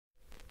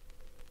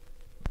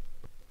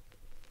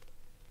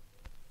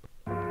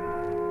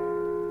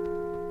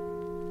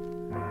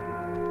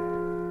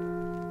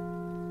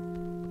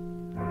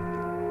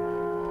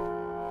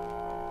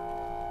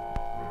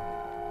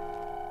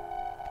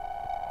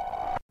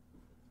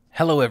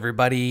Hello,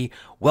 everybody.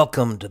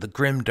 Welcome to the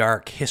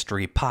Grimdark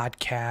History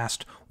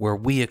Podcast, where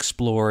we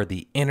explore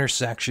the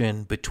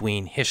intersection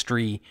between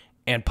history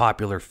and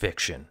popular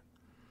fiction.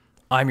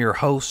 I'm your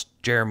host,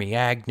 Jeremy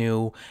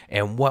Agnew,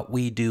 and what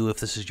we do,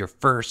 if this is your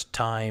first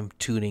time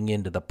tuning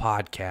into the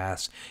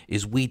podcast,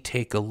 is we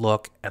take a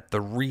look at the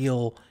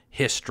real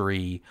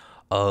history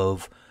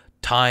of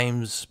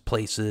times,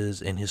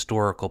 places, and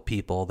historical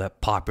people that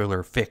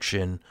popular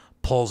fiction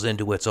pulls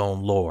into its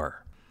own lore.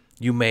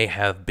 You may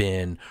have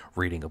been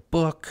reading a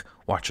book,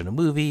 watching a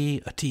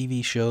movie, a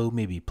TV show,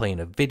 maybe playing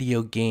a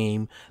video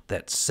game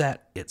that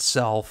set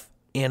itself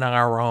in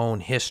our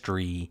own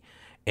history,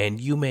 and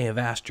you may have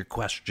asked your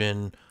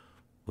question,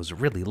 was it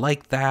really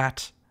like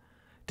that?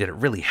 Did it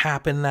really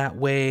happen that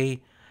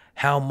way?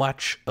 How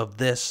much of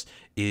this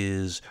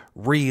is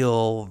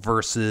real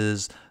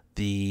versus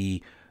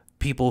the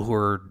people who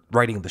are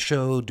writing the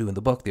show, doing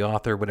the book, the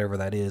author, whatever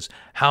that is?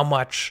 How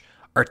much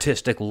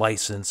artistic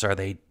license are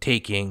they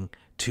taking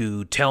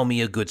to tell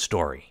me a good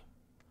story?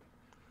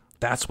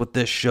 That's what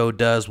this show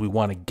does. We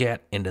want to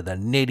get into the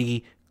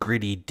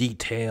nitty-gritty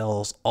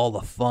details, all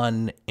the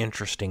fun,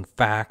 interesting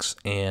facts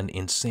and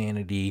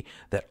insanity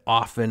that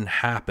often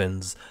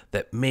happens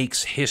that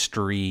makes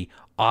history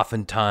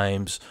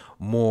oftentimes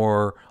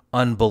more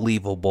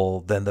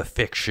unbelievable than the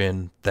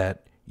fiction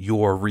that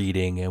you're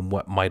reading and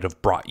what might have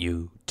brought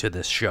you to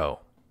this show.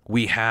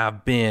 We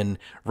have been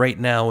right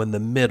now in the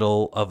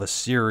middle of a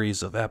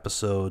series of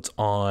episodes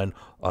on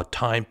a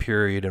time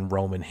period in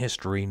Roman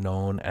history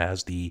known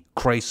as the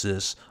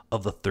crisis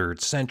of the 3rd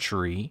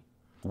century.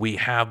 We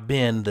have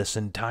been this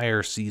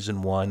entire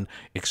season 1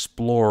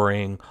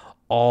 exploring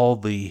all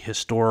the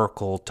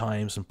historical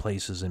times and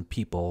places and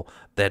people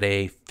that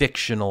a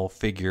fictional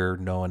figure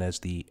known as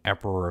the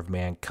Emperor of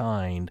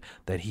Mankind,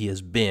 that he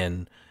has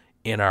been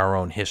in our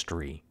own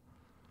history.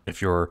 If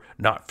you're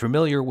not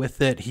familiar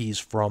with it, he's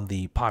from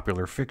the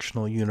popular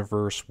fictional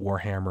universe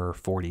Warhammer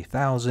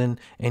 40,000,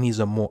 and he's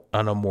an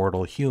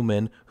immortal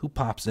human who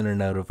pops in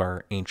and out of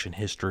our ancient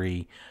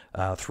history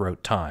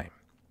throughout time.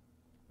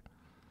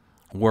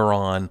 We're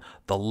on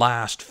the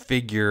last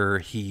figure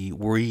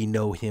we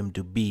know him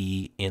to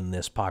be in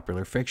this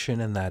popular fiction,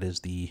 and that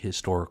is the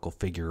historical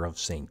figure of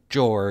St.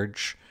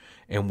 George.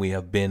 And we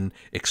have been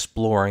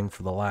exploring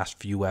for the last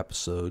few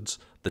episodes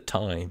the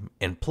time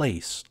and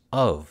place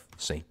of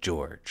St.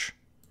 George.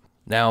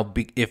 Now,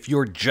 if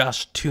you're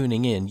just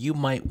tuning in, you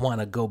might want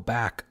to go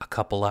back a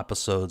couple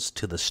episodes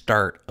to the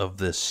start of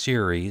this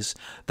series.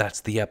 That's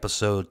the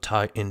episode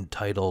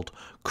entitled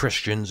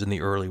Christians in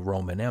the Early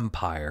Roman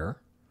Empire.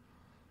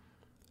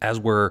 As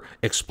we're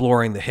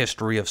exploring the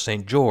history of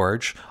St.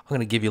 George, I'm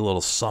going to give you a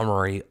little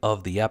summary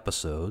of the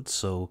episode.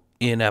 So,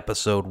 in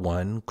episode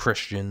 1,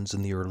 Christians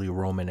in the Early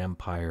Roman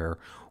Empire,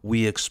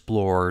 we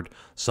explored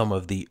some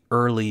of the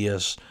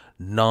earliest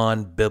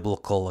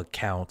non-biblical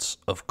accounts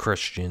of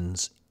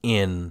Christians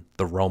in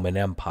the Roman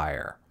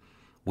Empire.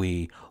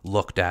 We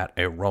looked at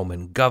a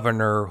Roman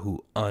governor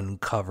who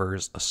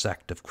uncovers a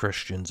sect of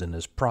Christians in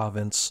his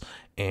province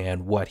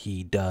and what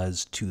he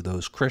does to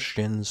those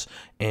Christians,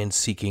 and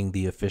seeking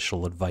the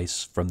official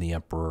advice from the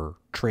Emperor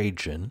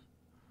Trajan.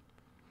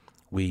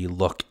 We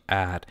look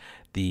at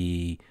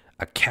the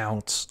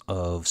accounts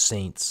of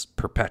Saints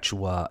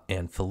Perpetua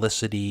and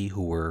Felicity,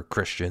 who were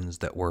Christians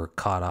that were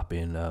caught up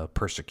in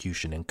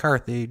persecution in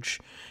Carthage,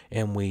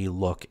 and we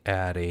look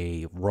at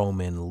a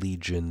Roman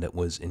legion that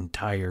was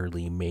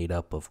entirely made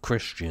up of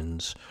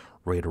Christians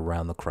right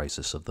around the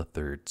crisis of the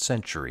 3rd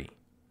century.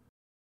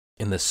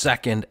 In the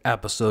second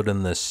episode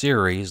in this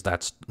series,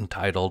 that's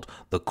entitled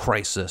The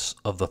Crisis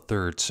of the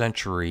 3rd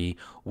Century,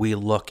 we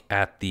look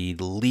at the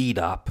lead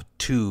up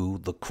to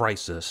the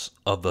crisis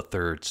of the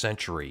 3rd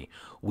century.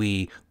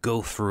 We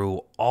go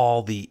through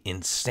all the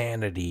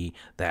insanity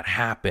that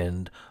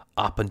happened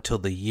up until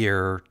the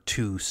year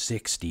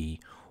 260,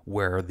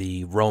 where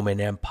the Roman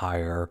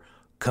Empire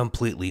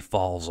completely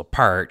falls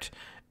apart,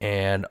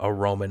 and a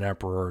Roman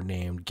emperor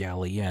named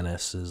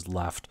Gallienus is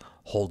left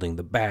holding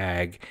the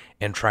bag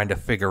and trying to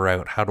figure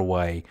out, how do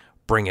I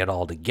bring it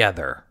all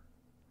together?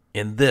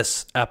 In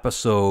this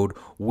episode,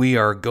 we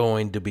are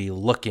going to be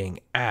looking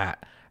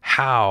at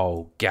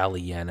how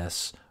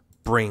Gallienus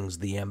brings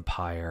the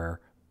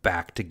empire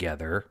back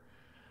together,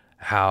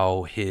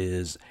 how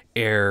his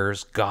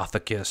heirs,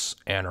 Gothicus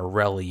and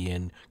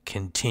Aurelian,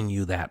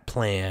 continue that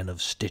plan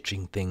of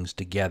stitching things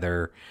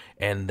together,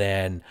 and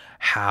then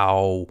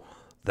how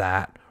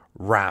that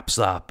wraps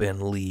up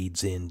and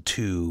leads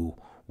into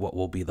what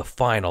will be the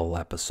final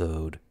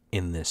episode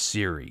in this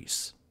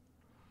series.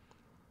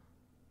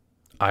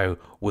 I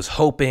was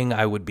hoping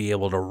I would be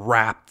able to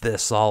wrap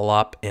this all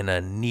up in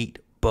a neat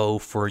bow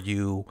for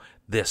you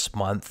this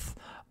month,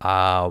 but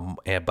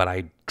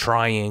I'm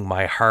trying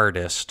my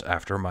hardest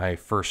after my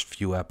first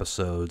few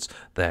episodes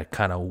that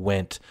kind of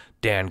went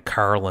Dan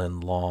Carlin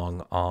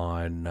long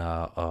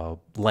on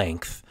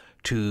length,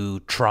 to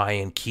try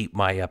and keep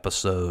my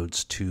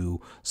episodes to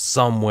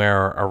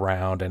somewhere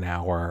around an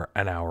hour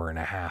and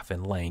a half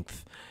in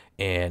length,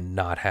 and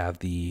not have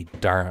the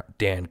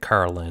Dan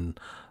Carlin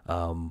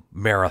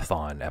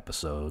marathon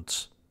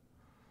episodes.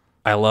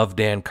 I love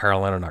Dan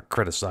Carlin. I'm not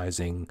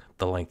criticizing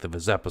the length of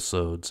his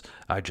episodes.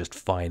 I just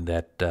find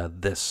that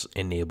this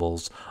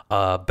enables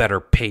a better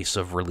pace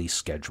of release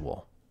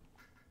schedule.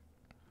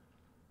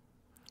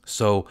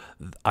 So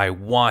I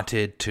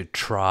wanted to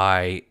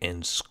try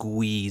and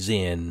squeeze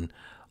in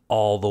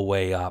all the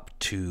way up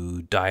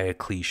to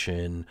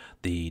Diocletian,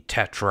 the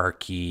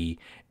Tetrarchy,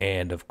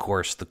 and of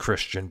course the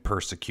Christian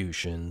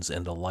persecutions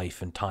and the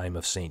life and time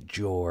of St.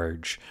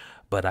 George.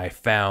 But I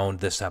found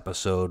this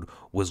episode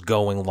was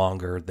going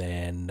longer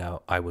than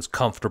I was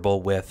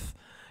comfortable with.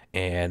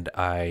 And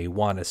I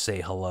want to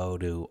say hello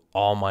to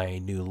all my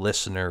new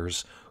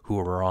listeners who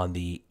are on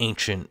the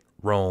Ancient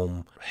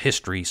Rome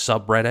history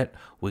subreddit.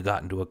 We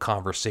got into a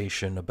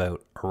conversation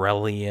about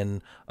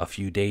Aurelian a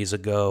few days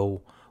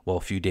ago. Well,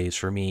 a few days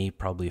for me,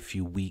 probably a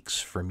few weeks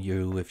from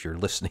you if you're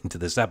listening to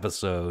this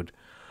episode.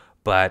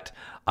 But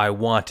I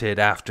wanted,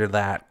 after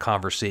that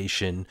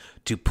conversation,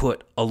 to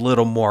put a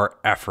little more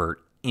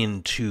effort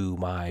into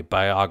my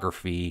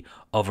biography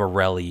of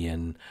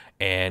Aurelian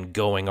and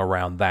going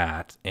around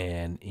that.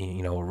 And,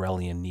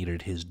 Aurelian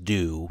needed his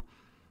due.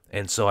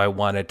 And so I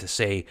wanted to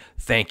say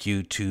thank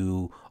you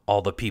to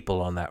all the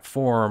people on that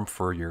forum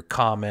for your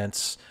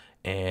comments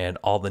and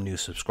all the new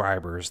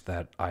subscribers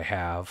that I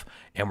have.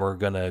 And we're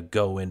going to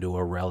go into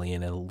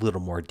Aurelian in a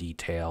little more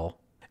detail.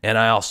 And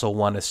I also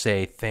want to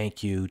say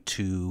thank you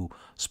to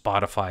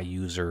Spotify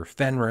user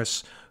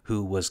Fenris,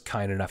 who was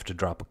kind enough to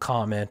drop a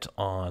comment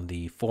on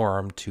the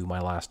forum to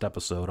my last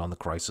episode on the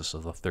crisis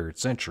of the 3rd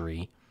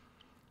century.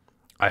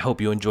 I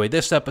hope you enjoyed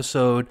this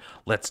episode.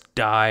 Let's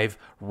dive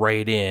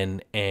right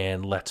in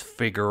and let's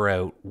figure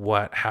out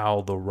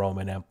how the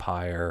Roman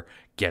Empire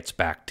gets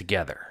back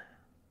together.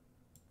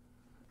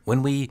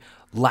 When we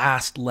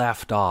last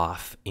left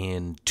off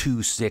in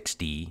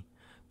 260,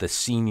 the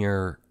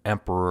senior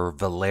Emperor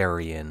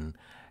Valerian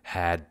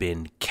had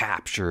been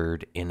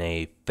captured in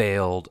a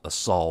failed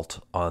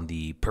assault on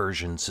the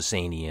Persian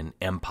Sasanian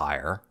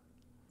Empire.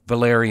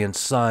 Valerian's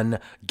son,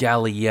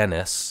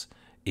 Gallienus,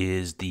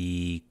 is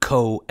the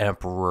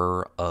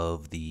co-emperor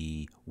of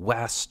the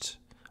West.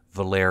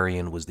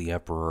 Valerian was the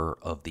emperor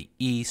of the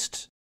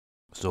East.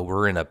 So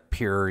we're in a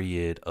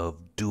period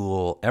of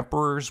dual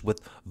emperors, with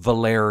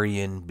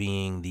Valerian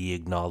being the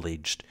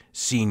acknowledged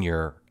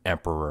senior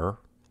emperor.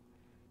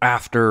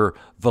 After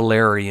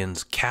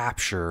Valerian's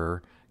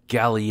capture,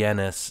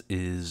 Gallienus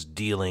is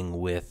dealing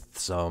with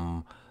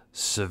some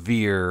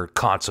severe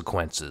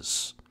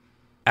consequences.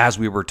 As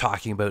we were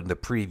talking about in the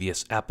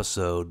previous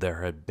episode,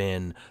 there had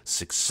been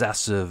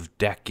successive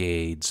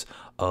decades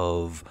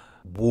of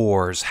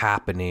wars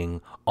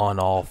happening on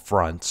all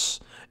fronts,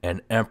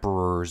 and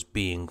emperors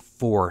being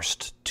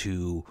forced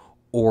to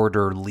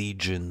order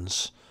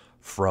legions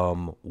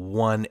from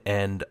one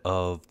end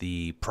of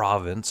the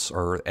province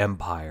or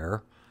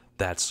empire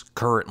that's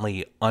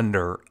currently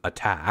under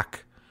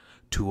attack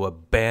to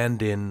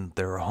abandon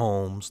their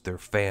homes, their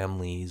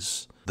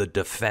families, the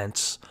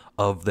defense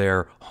of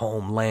their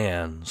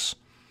homelands,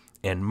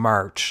 and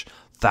march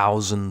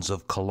thousands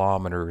of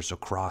kilometers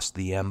across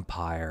the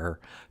empire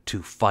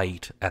to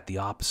fight at the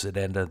opposite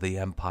end of the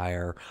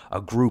empire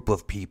a group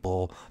of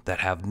people that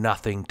have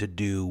nothing to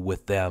do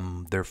with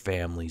them, their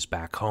families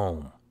back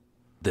home.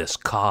 This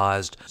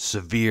caused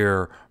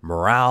severe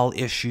morale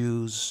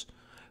issues.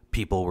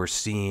 People were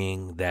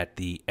seeing that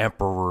the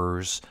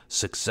emperor's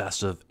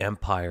successive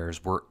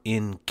empires were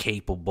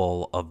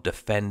incapable of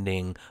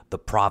defending the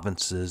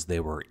provinces they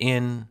were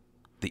in.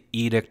 The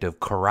Edict of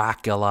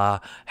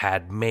Caracalla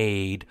had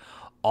made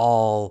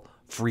all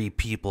free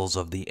peoples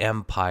of the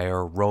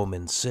empire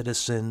Roman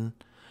citizen,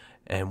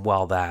 and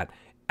while that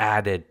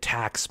added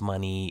tax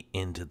money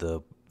into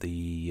the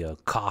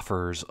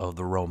coffers of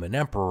the Roman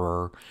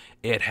emperor,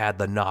 it had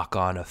the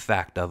knock-on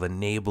effect of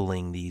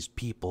enabling these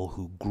people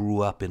who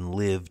grew up and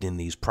lived in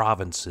these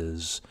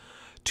provinces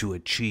to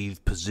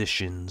achieve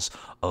positions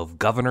of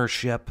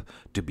governorship,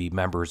 to be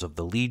members of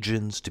the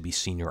legions, to be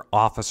senior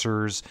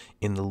officers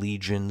in the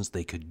legions.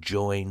 They could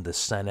join the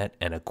Senate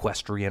and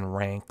equestrian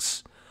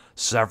ranks.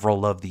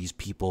 Several of these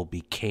people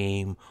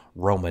became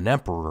Roman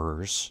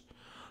emperors,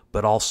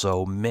 but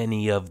also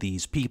many of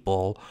these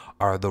people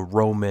are the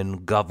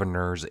Roman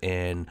governors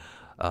and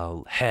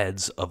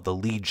heads of the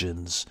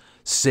legions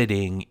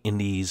sitting in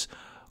these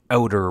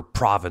outer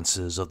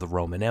provinces of the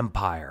Roman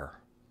Empire.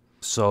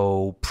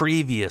 So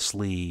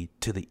previously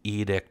to the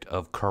Edict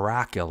of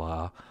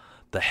Caracalla,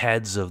 the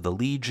heads of the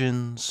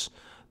legions,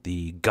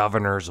 the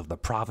governors of the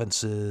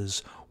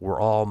provinces, were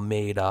all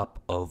made up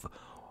of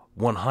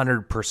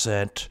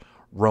 100%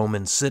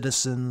 Roman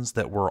citizens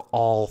that were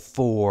all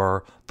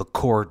for the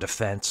core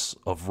defense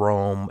of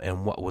Rome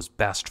and what was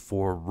best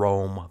for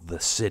Rome, the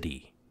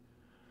city.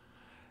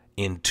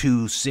 In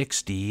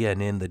 260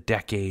 and in the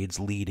decades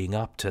leading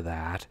up to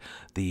that,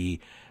 the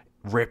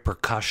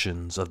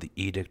repercussions of the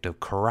Edict of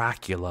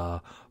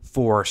Caracalla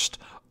forced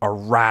a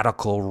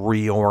radical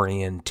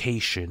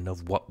reorientation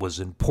of what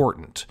was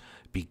important.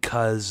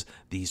 because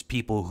these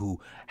people who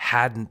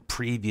hadn't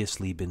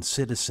previously been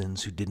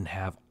citizens, who didn't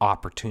have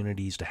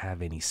opportunities to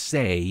have any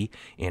say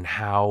in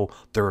how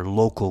their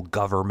local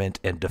government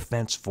and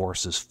defense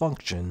forces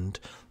functioned,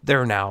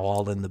 they're now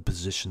all in the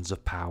positions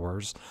of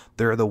powers.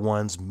 They're the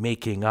ones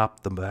making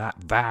up the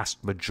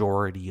vast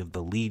majority of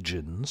the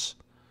legions.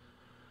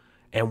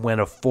 And when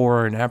a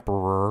foreign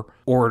emperor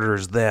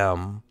orders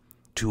them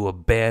to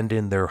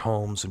abandon their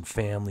homes and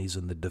families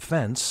in the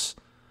defense,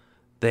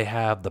 they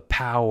have the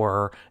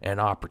power and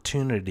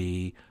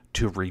opportunity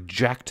to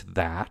reject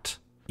that,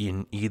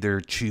 and either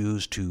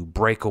choose to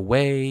break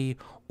away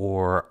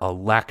or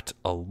elect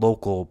a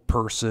local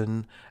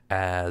person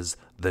as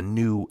the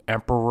new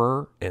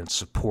emperor and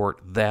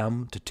support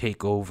them to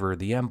take over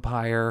the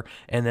empire,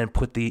 and then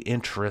put the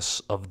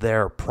interests of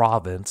their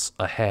province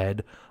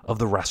ahead of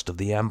the rest of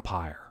the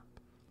empire.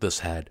 This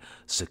had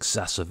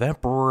successive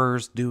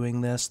emperors doing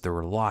this. There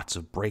were lots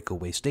of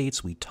breakaway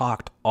states. We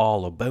talked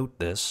all about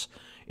this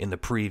in the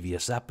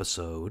previous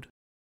episode,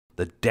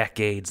 the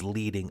decades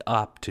leading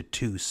up to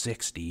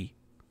 260.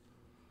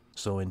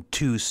 So in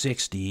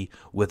 260,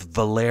 with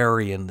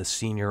Valerian, the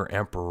senior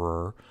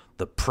emperor,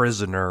 the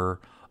prisoner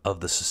of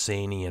the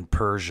Sasanian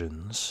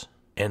Persians,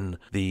 and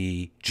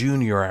the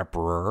junior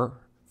emperor,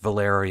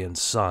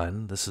 Valerian's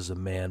son, this is a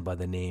man by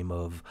the name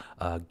of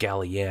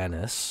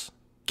Gallienus.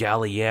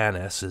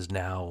 Gallienus is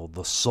now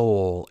the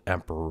sole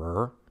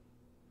emperor,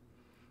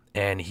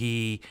 and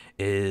he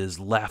is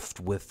left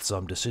with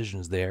some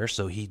decisions there.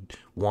 So he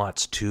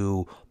wants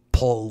to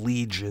pull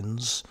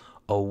legions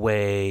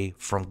away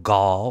from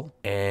Gaul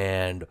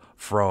and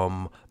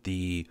from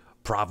the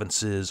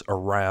provinces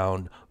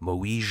around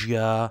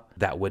Moesia.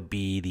 That would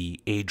be the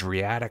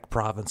Adriatic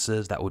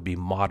provinces. That would be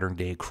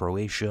modern-day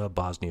Croatia,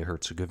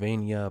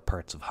 Bosnia-Herzegovina,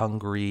 parts of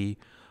Hungary,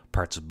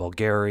 parts of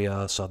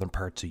Bulgaria, southern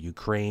parts of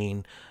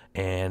Ukraine,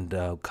 and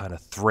kind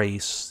of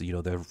Thrace,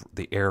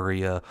 the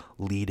area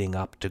leading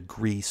up to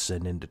Greece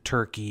and into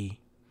Turkey.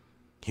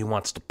 He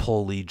wants to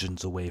pull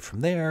legions away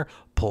from there,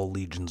 pull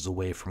legions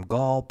away from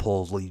Gaul,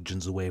 pull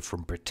legions away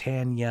from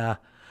Britannia,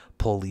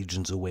 pull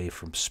legions away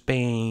from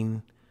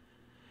Spain,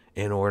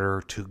 in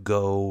order to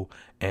go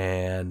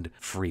and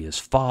free his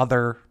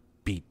father,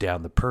 beat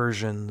down the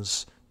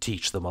Persians,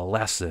 teach them a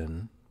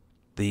lesson.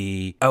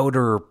 The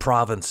outer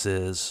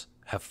provinces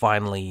have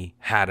finally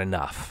had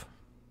enough.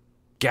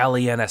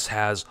 Gallienus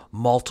has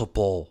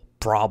multiple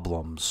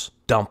problems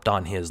dumped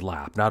on his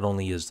lap. Not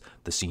only is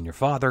the senior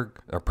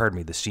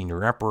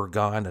emperor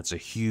gone, that's a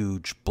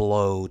huge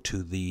blow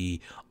to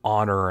the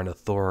honor and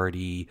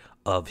authority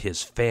of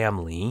his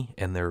family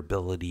and their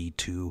ability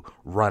to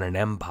run an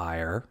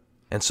empire.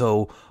 And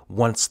so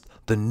once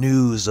the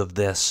news of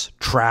this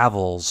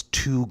travels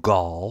to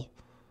Gaul,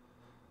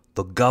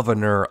 the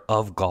governor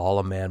of Gaul,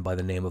 a man by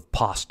the name of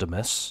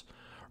Postumus,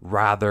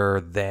 rather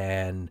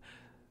than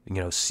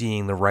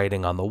seeing the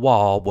writing on the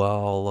wall,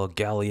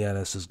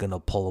 Gallienus is going to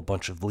pull a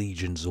bunch of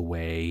legions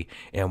away,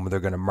 and they're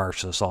going to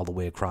march us all the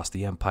way across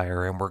the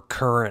empire, and we're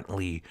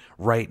currently,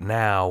 right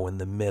now, in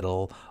the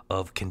middle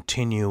of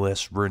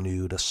continuous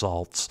renewed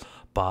assaults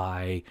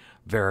by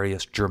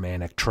various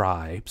Germanic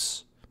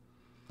tribes.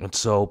 And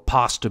so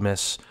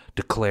Postumus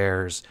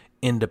declares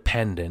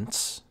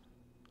independence,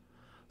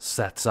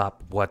 sets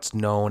up what's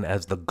known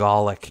as the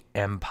Gallic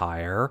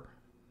Empire.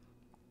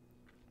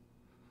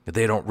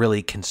 They don't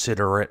really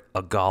consider it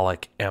a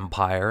Gallic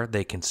Empire.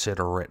 They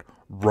consider it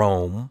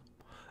Rome,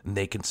 and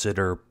they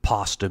consider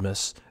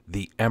Postumus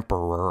the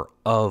emperor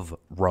of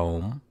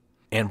Rome.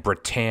 And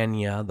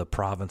Britannia, the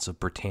province of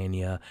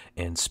Britannia,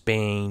 and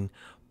Spain,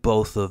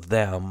 both of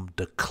them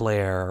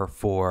declare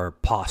for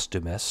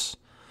Postumus.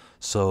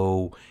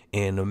 So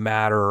in a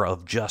matter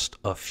of just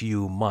a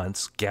few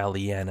months,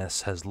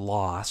 Gallienus has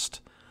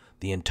lost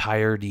the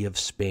entirety of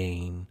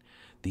Spain,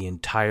 the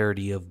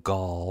entirety of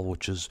Gaul,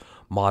 which is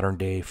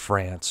modern-day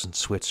France and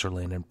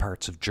Switzerland and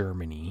parts of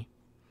Germany.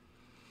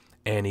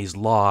 And he's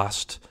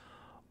lost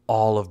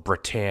all of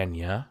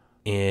Britannia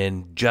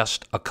in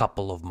just a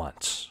couple of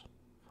months.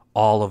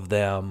 All of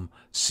them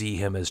see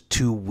him as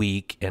too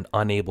weak and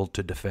unable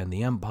to defend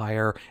the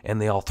empire,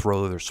 and they all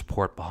throw their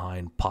support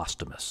behind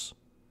Postumus.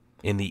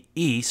 In the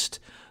east,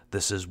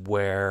 this is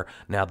where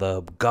now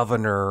the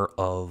governor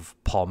of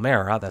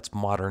Palmyra, that's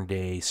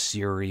modern-day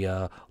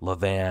Syria,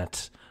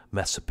 Levant,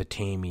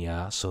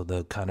 Mesopotamia, so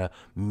the kind of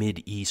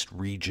mid-east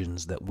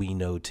regions that we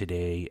know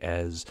today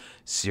as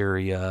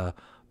Syria,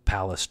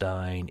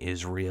 Palestine,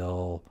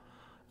 Israel,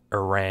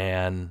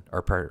 Iraq,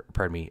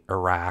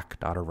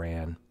 not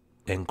Iran,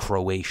 and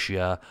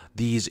Croatia.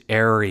 These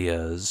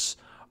areas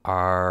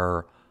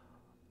are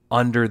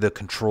under the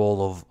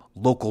control of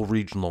local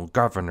regional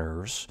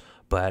governors,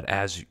 but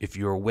if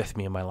you were with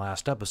me in my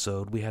last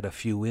episode, we had a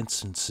few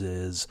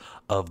instances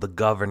of the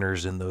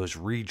governors in those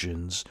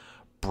regions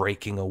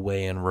breaking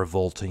away and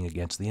revolting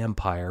against the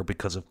empire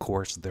because, of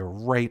course, they're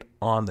right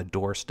on the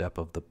doorstep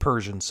of the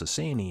Persian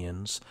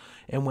Sasanians.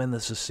 And when the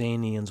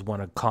Sasanians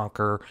want to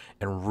conquer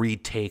and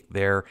retake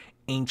their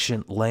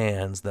ancient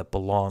lands that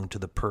belonged to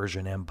the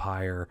Persian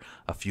Empire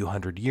a few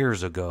hundred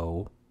years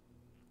ago,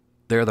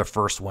 They're the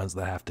first ones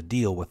that have to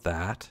deal with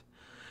that.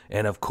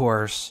 And of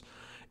course,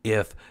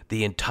 if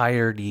the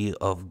entirety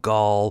of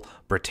Gaul,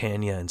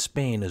 Britannia, and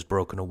Spain is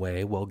broken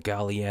away, well,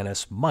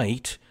 Gallienus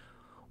might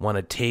want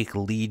to take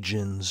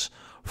legions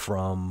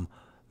from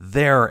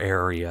their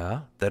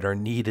area that are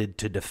needed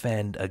to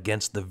defend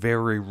against the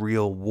very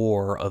real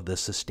war of the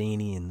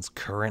Sasanians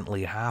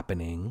currently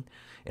happening,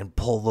 and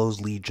pull those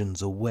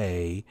legions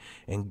away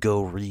and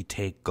go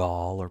retake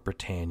Gaul or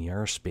Britannia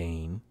or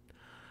Spain.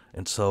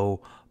 And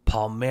so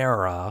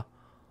Palmyra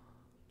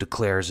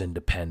declares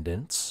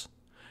independence.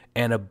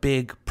 And a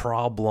big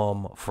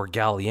problem for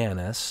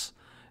Gallienus,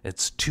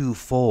 it's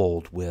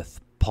twofold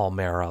with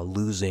Palmyra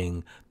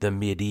losing the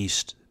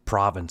Mideast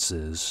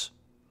provinces.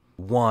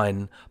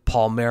 One,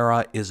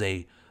 Palmyra is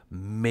a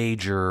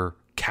major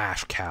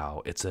cash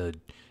cow. It's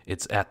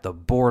at the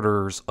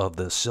borders of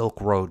the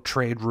Silk Road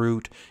trade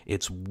route.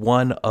 It's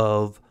one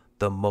of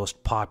the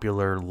most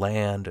popular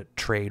land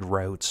trade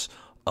routes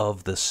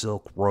of the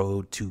Silk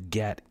Road to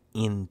get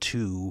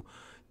into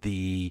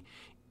the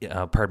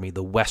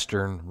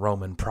Western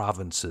Roman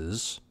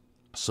provinces.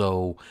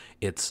 So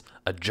it's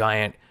a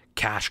giant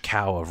cash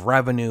cow of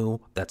revenue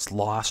that's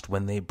lost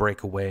when they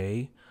break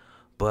away,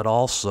 but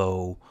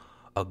also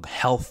a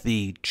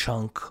healthy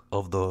chunk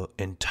of the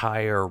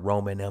entire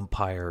Roman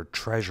Empire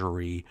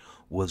treasury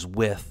was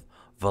with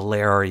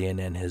Valerian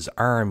and his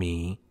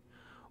army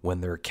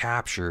when they're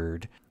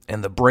captured.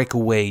 And the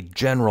breakaway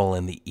general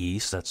in the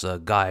east, that's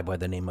a guy by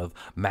the name of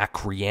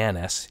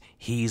Macrianus,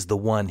 he's the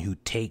one who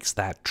takes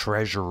that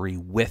treasury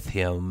with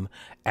him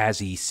as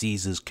he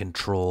seizes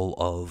control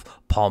of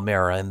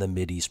Palmyra and the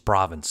Mideast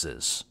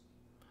provinces.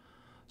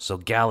 So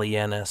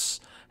Gallienus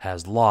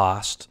has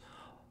lost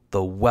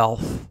the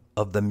wealth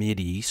of the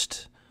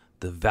Mideast,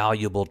 the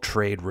valuable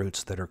trade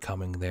routes that are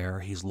coming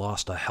there. He's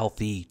lost a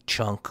healthy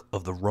chunk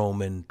of the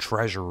Roman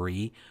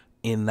treasury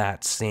in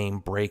that same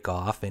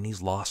break-off, and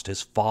he's lost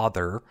his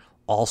father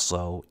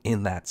also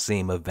in that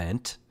same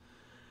event.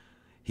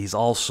 He's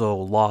also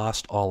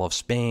lost all of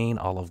Spain,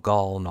 all of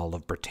Gaul, and all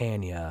of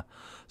Britannia.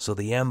 So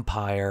the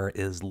empire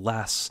is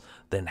less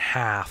than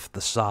half the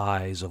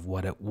size of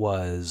what it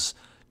was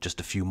just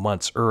a few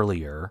months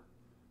earlier.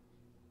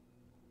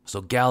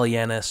 So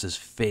Gallienus is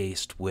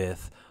faced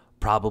with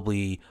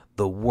probably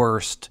the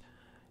worst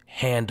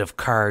hand of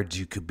cards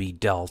you could be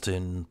dealt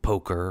in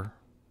poker.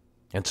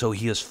 And so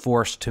he is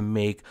forced to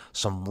make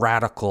some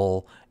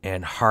radical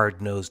and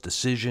hard-nosed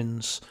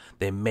decisions.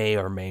 They may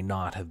or may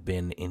not have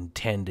been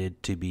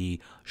intended to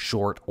be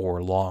short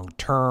or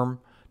long-term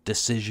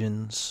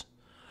decisions.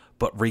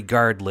 But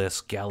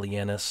regardless,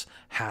 Gallienus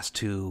has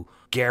to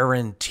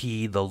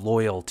guarantee the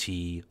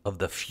loyalty of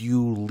the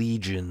few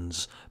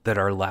legions that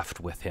are left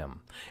with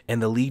him.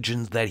 And the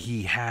legions that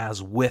he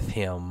has with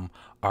him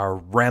are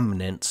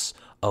remnants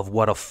of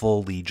what a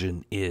full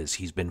legion is.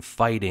 He's been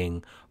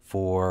fighting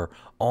for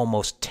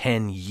almost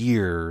 10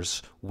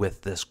 years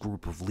with this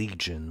group of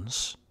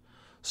legions.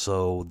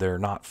 So they're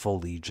not full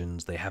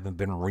legions. They haven't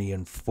been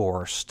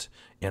reinforced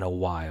in a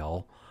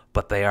while,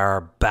 but they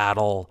are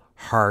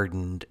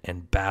battle-hardened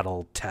and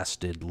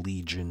battle-tested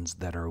legions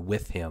that are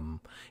with him,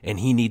 and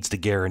he needs to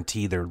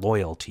guarantee their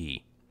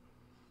loyalty.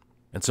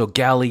 And so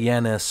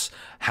Gallienus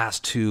has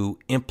to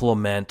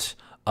implement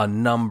a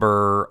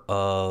number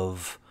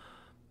of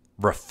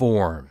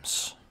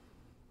reforms.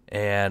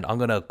 And I'm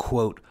going to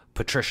quote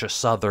Patricia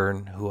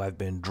Southern, who I've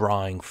been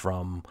drawing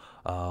from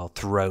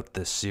throughout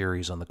this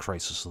series on the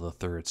crisis of the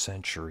 3rd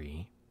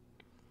century.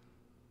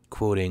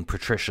 Quoting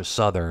Patricia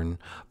Southern,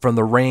 "From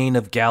the reign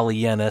of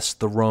Gallienus,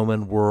 the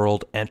Roman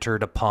world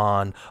entered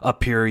upon a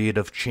period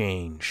of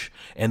change,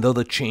 and though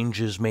the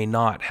changes may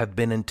not have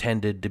been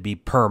intended to be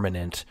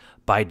permanent,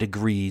 by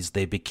degrees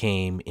they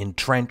became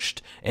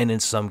entrenched and in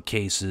some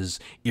cases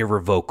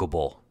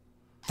irrevocable.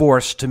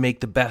 Forced to make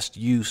the best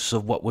use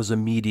of what was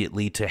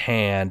immediately to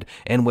hand,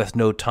 and with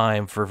no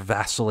time for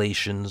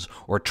vacillations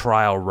or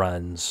trial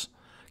runs,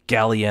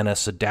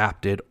 Gallienus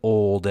adapted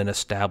old and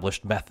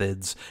established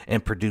methods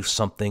and produced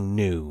something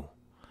new,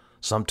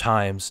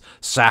 sometimes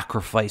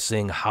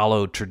sacrificing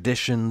hallowed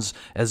traditions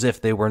as if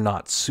they were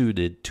not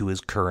suited to his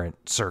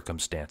current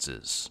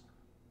circumstances."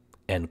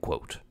 End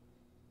quote.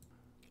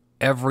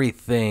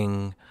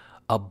 Everything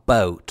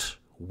about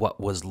what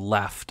was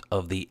left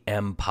of the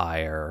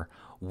empire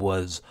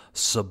was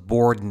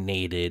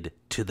subordinated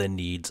to the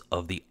needs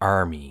of the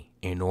army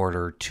in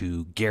order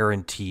to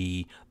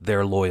guarantee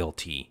their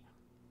loyalty.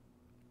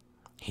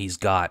 He's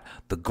got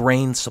the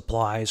grain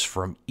supplies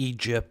from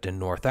Egypt and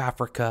North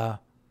Africa.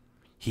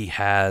 He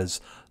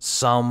has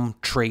some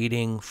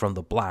trading from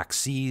the Black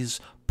Sea's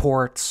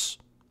ports.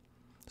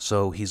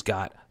 So he's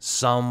got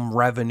some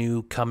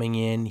revenue coming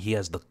in. He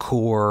has the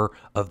core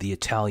of the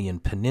Italian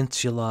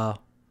peninsula.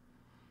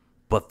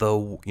 But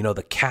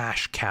the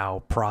cash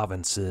cow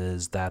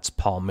provinces, that's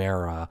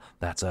Palmyra,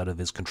 that's out of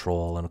his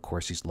control. And of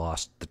course, he's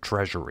lost the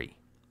treasury.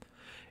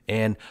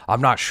 And I'm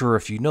not sure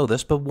if you know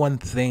this, but one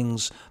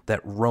things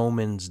that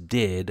Romans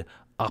did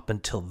up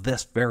until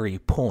this very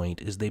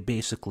point is they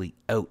basically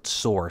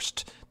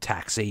outsourced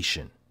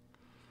taxation.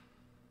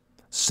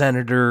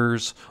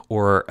 senators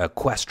or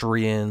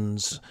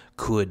equestrians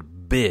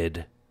could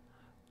bid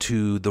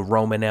to the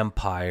Roman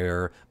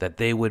Empire that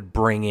they would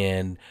bring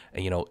in,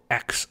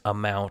 X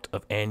amount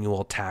of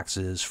annual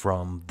taxes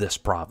from this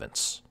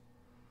province.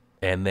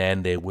 And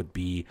then they would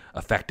be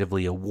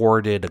effectively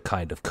awarded a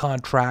kind of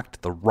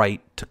contract, the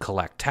right to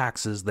collect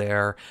taxes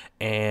there,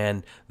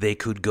 and they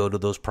could go to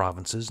those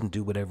provinces and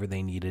do whatever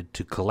they needed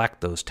to collect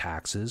those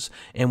taxes,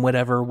 and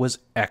whatever was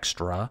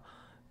extra,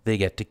 they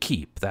get to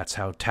keep. That's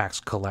how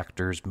tax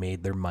collectors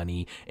made their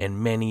money,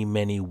 and many,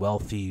 many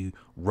wealthy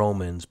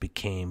Romans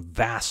became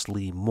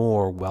vastly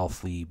more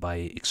wealthy by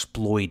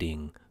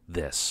exploiting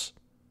this.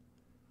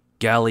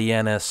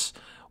 Gallienus,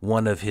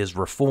 one of his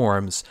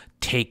reforms,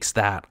 takes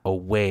that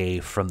away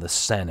from the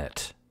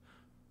Senate.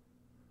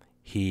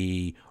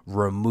 He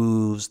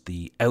removes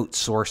the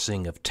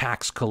outsourcing of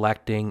tax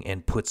collecting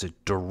and puts it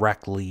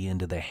directly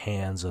into the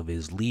hands of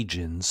his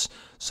legions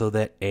so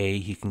that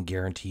he can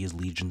guarantee his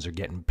legions are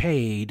getting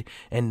paid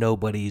and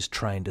nobody's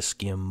trying to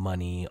skim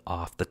money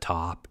off the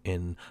top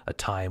in a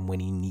time when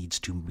he needs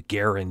to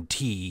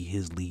guarantee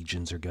his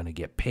legions are going to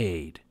get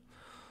paid.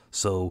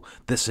 So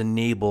this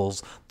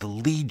enables the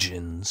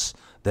legions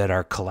that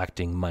are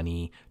collecting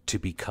money to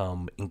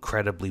become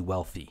incredibly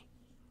wealthy.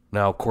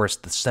 Now, of course,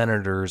 the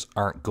senators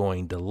aren't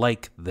going to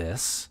like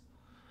this,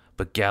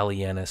 but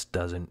Gallienus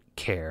doesn't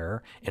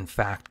care. In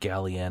fact,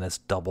 Gallienus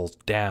doubles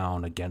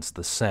down against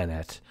the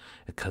Senate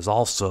because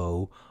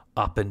also,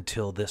 up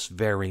until this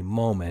very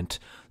moment,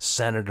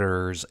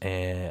 senators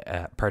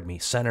had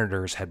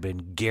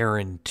been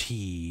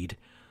guaranteed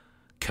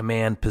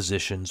command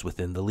positions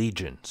within the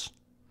legions.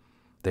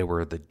 They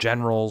were the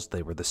generals,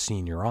 they were the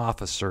senior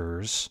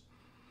officers,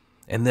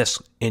 and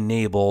this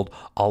enabled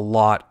a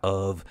lot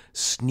of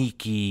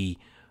sneaky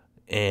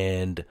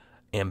and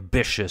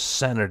ambitious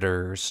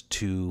senators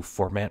to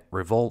foment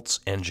revolts,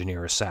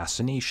 engineer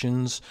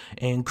assassinations,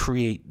 and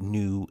create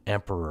new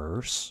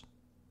emperors.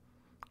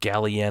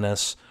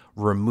 Gallienus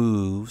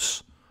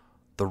removes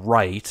the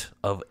right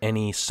of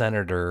any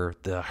senator,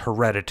 the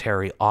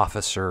hereditary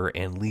officer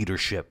and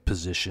leadership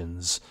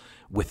positions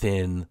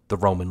within the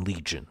Roman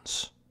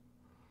legions.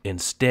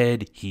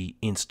 Instead, he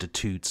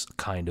institutes a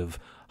kind of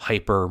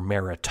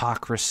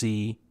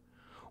hyper-meritocracy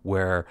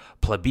where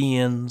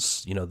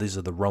plebeians, these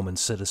are the Roman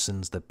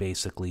citizens that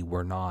basically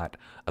were not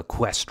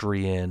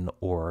equestrian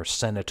or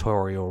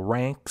senatorial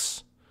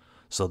ranks.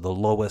 So the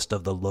lowest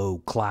of the low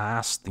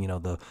class,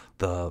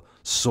 the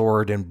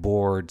sword and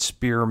board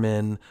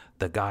spearman,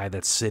 the guy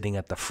that's sitting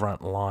at the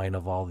front line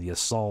of all the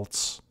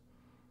assaults.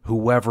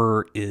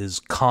 Whoever is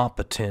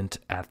competent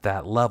at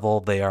that level,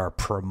 they are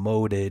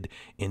promoted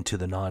into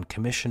the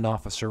non-commissioned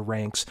officer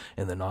ranks,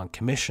 and the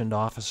non-commissioned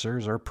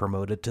officers are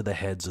promoted to the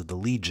heads of the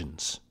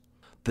legions.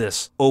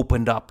 This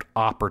opened up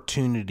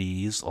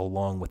opportunities,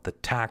 along with the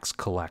tax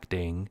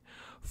collecting,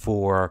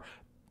 for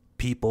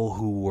people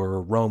who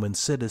were Roman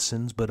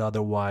citizens but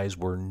otherwise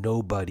were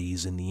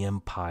nobodies in the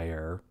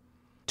empire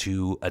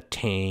to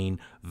attain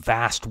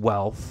vast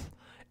wealth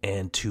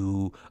and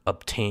to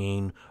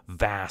obtain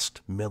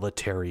vast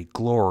military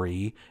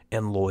glory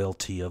and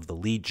loyalty of the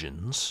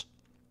legions.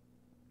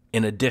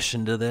 In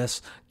addition to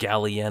this,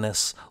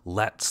 Gallienus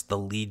lets the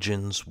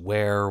legions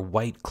wear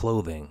white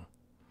clothing.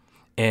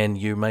 And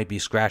you might be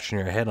scratching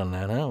your head on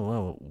that. Oh,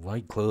 well,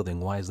 white clothing,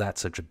 why is that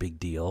such a big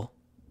deal?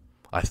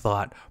 I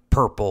thought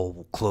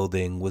purple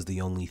clothing was the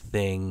only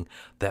thing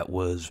that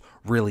was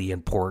really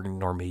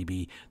important, or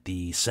maybe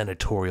the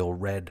senatorial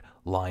red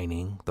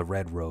lining, the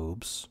red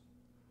robes.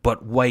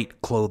 But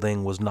white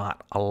clothing was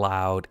not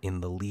allowed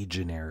in the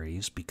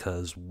legionaries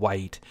because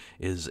white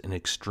is an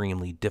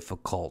extremely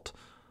difficult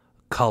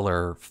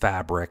color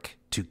fabric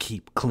to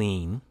keep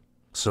clean.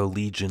 So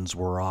legions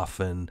were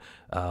often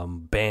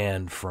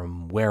banned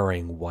from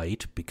wearing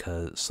white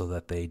so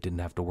that they didn't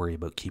have to worry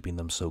about keeping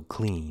them so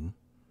clean.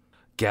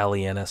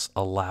 Gallienus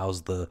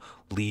allows the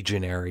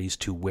legionaries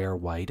to wear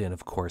white, and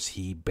of course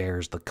he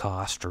bears the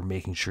cost for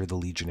making sure the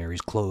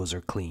legionaries' clothes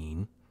are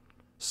clean.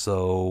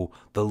 So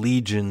the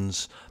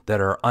legions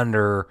that are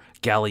under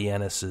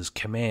Gallienus's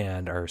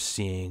command are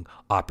seeing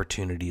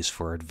opportunities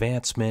for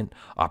advancement,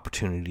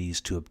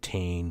 opportunities to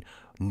obtain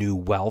new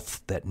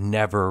wealth that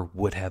never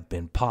would have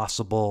been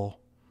possible.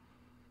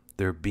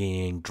 They're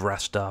being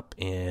dressed up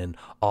in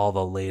all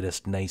the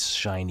latest nice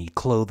shiny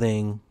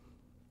clothing.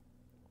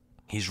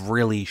 He's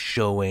really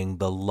showing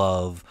the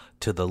love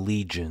to the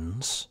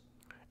legions.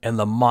 And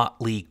the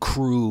motley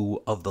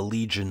crew of the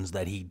legions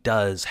that he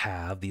does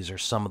have, these are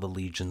some of the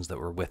legions that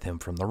were with him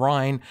from the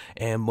Rhine,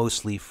 and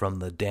mostly from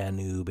the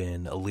Danube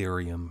and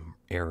Illyrium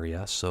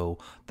area. So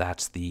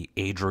that's the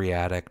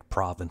Adriatic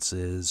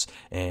provinces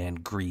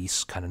and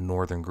Greece, kind of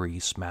northern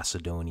Greece,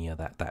 Macedonia,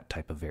 that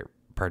type of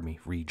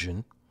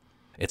region.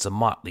 It's a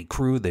motley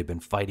crew. They've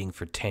been fighting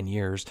for 10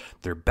 years.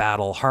 They're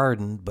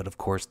battle-hardened, but of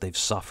course they've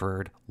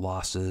suffered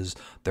losses.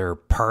 They're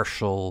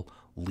partial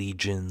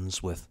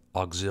legions with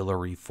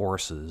auxiliary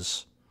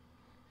forces.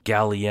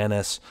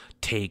 Gallienus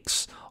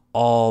takes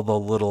all the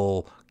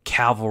little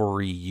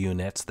cavalry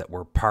units that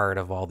were part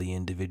of all the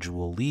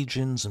individual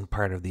legions and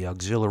part of the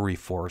auxiliary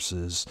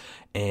forces,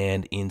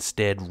 and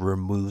instead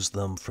removes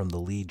them from the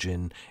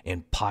legion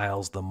and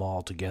piles them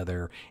all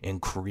together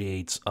and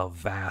creates a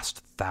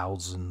vast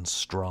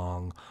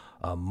 1,000-strong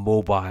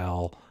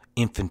mobile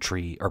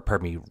infantry, or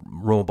pardon me,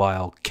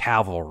 mobile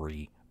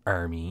cavalry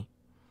army.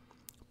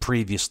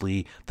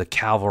 Previously, the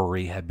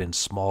cavalry had been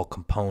small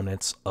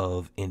components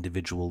of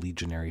individual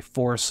legionary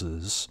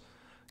forces.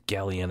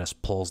 Gallienus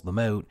pulls them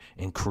out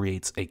and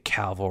creates a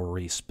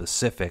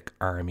cavalry-specific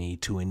army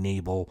to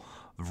enable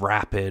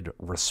rapid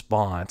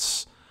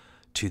response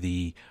to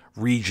the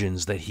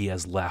regions that he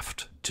has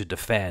left to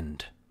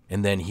defend.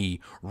 And then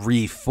he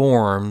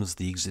reforms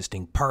the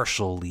existing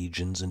partial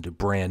legions into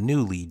brand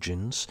new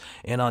legions,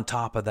 and on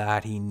top of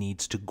that, he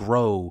needs to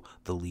grow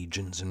the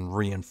legions and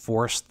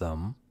reinforce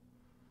them.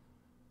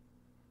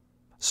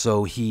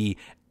 So he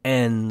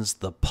ends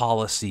the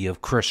policy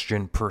of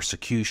Christian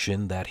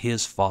persecution that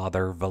his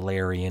father,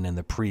 Valerian, and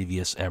the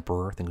previous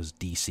emperor, I think it was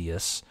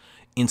Decius,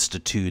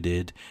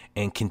 instituted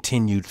and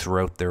continued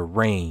throughout their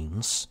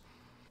reigns.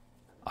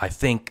 I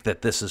think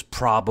that this is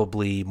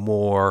probably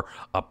more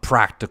a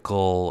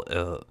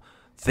practical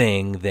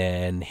thing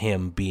than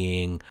him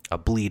being a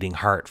bleeding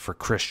heart for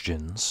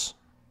Christians.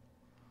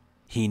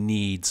 He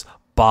needs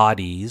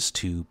bodies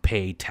to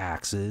pay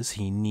taxes.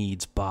 He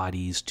needs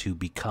bodies to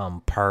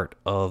become part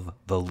of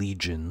the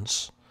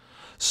legions.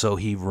 So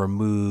he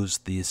removes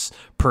this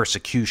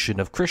persecution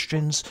of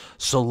Christians.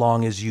 So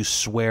long as you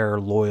swear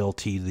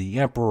loyalty to the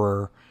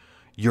emperor,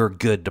 you're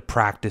good to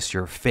practice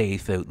your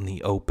faith out in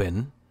the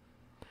open.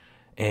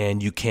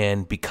 And you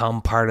can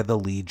become part of the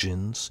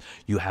legions.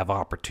 You have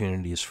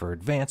opportunities for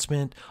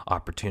advancement,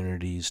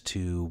 opportunities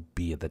to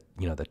be the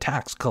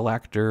tax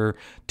collector,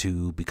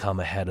 to become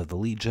a head of the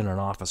legion, an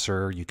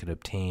officer. You can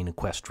obtain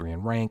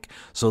equestrian rank.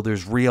 So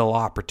there's real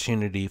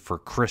opportunity for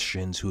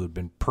Christians who have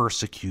been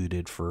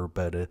persecuted for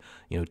about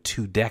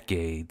 2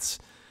 decades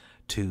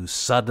to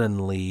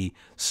suddenly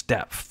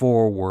step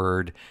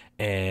forward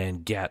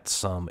and get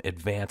some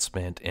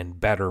advancement and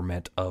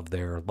betterment of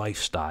their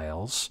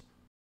lifestyles.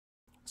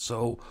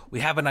 So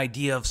we have an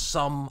idea of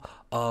some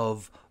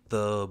of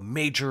the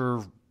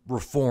major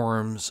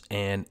reforms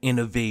and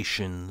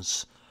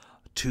innovations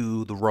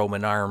to the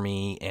Roman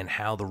army and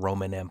how the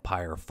Roman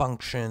Empire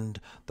functioned,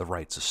 the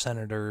rights of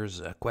senators,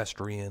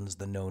 equestrians,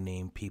 the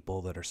no-name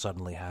people that are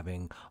suddenly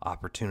having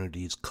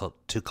opportunities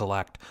to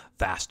collect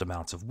vast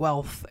amounts of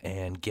wealth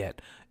and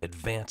get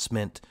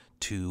advancement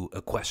to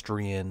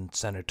equestrian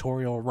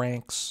senatorial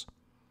ranks.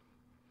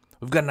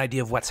 We've got an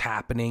idea of what's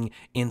happening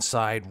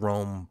inside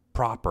Rome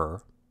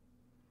proper.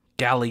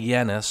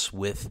 Gallienus,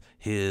 with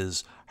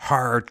his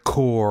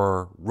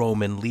hardcore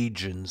Roman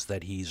legions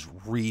that he's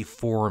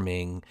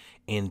reforming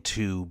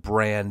into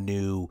brand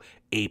new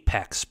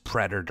apex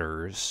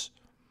predators.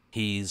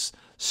 He's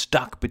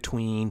stuck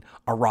between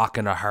a rock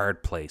and a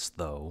hard place,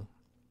 though,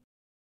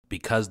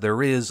 because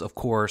there is, of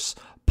course,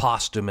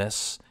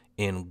 Postumus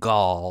in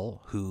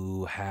Gaul,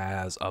 who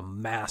has a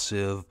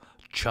massive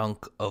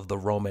chunk of the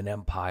Roman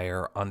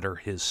Empire under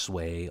his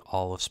sway,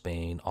 all of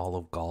Spain, all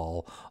of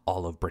Gaul,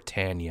 all of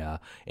Britannia,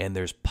 and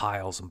there's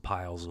piles and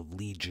piles of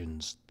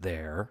legions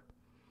there.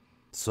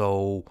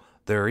 So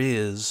there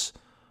is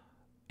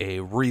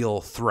a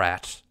real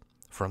threat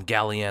from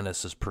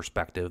Gallienus'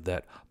 perspective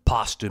that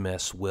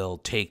Postumus will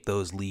take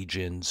those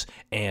legions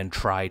and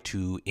try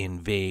to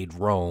invade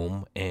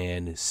Rome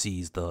and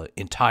seize the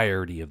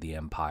entirety of the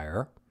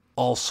empire.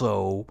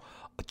 Also,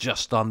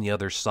 just on the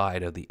other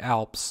side of the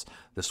Alps,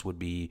 this would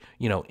be,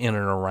 in and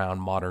around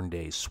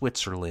modern-day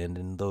Switzerland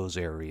and those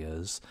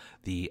areas,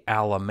 the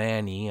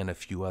Alemanni and a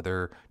few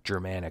other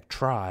Germanic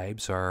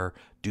tribes are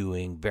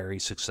doing very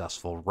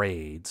successful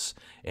raids,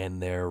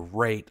 and they're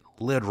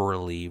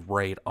literally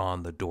right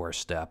on the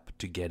doorstep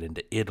to get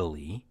into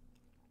Italy.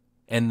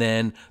 And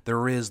then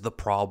there is the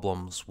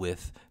problems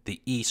with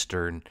the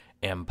Eastern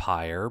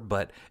Empire,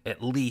 but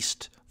at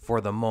least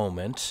for the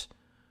moment,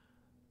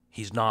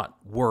 he's not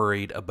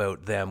worried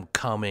about them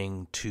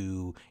coming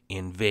to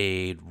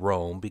invade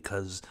Rome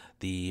because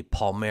the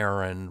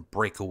Palmyran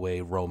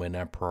breakaway Roman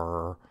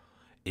emperor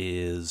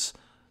is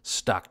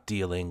stuck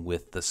dealing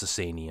with the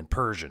Sasanian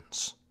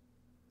Persians.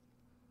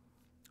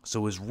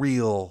 So his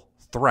real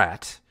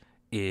threat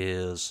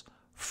is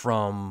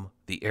from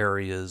the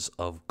areas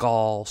of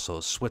Gaul,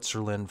 so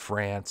Switzerland,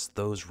 France,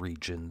 those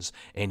regions,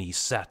 and he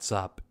sets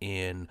up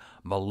in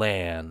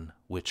Milan,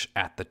 which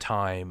at the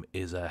time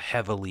is a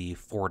heavily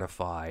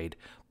fortified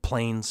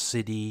plain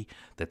city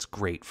that's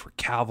great for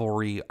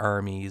cavalry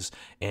armies,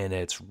 and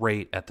it's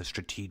right at the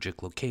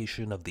strategic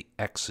location of the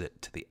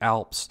exit to the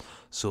Alps,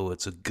 so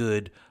it's a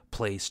good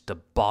place to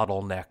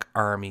bottleneck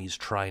armies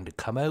trying to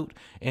come out,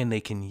 and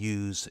he can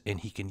use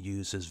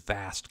his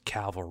vast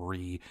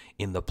cavalry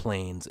in the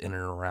plains in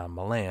and around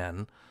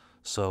Milan.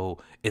 So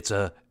it's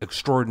a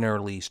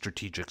extraordinarily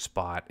strategic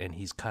spot, and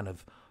he's kind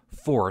of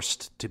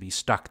forced to be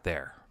stuck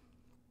there.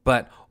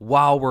 But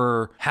while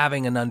we're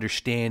having an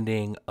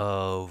understanding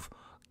of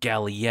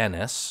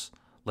Gallienus,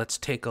 let's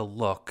take a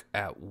look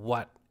at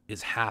what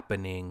is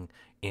happening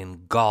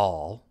in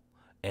Gaul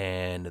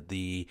and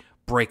the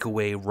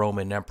breakaway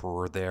Roman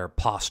emperor there,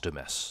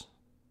 Postumus.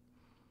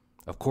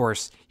 Of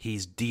course,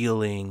 he's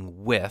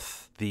dealing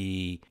with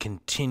the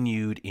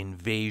continued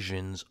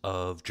invasions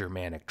of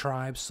Germanic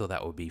tribes, so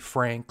that would be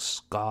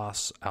Franks,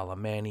 Goths,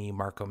 Alemanni,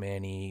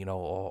 Marcomanni,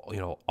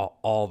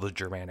 all the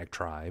Germanic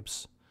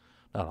tribes.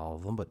 Not all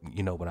of them, but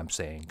you know what I'm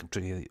saying,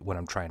 what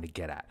I'm trying to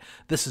get at.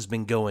 This has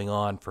been going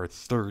on for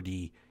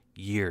 30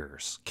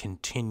 years,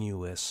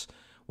 continuous,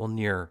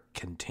 near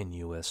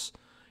continuous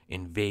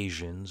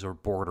invasions or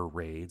border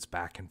raids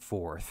back and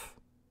forth.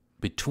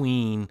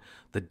 Between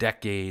the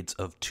decades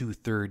of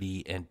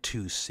 230 and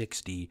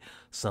 260,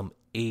 some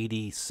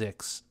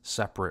 86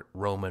 separate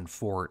Roman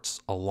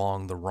forts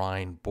along the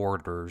Rhine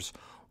borders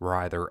were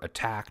either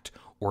attacked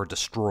or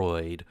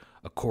destroyed,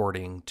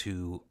 according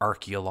to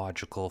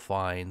archaeological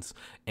finds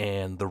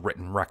and the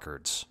written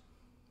records.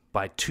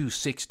 By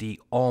 260,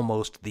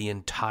 almost the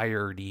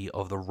entirety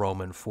of the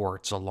Roman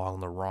forts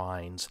along the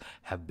Rhines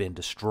have been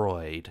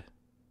destroyed,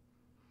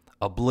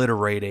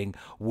 obliterating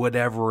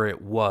whatever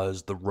it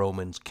was the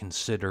Romans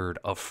considered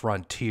a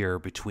frontier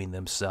between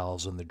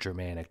themselves and the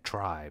Germanic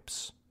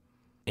tribes.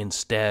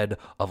 Instead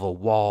of a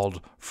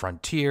walled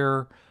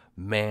frontier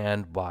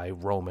manned by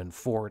Roman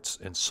forts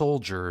and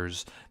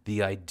soldiers,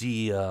 the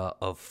idea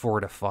of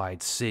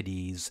fortified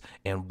cities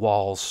and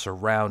walls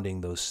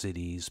surrounding those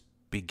cities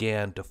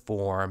began to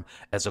form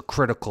as a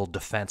critical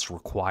defense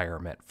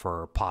requirement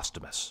for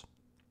Postumus.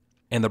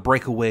 And the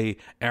breakaway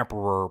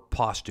Emperor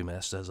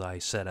Postumus, as I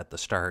said at the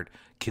start,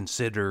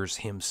 considers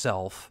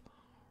himself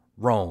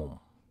Rome.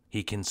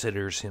 He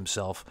considers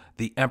himself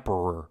the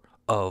Emperor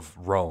of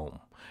Rome.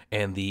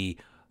 And the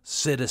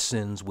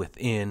citizens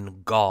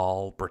within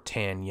Gaul,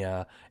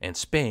 Britannia, and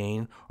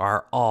Spain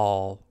are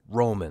all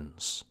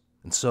Romans.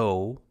 And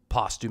so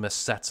Postumus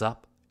sets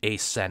up a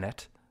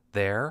senate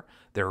there.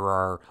 There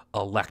are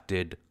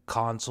elected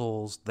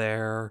consuls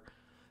there.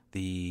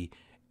 The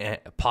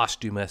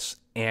Postumus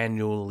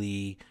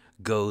annually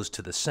goes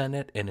to the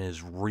Senate and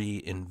is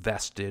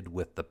reinvested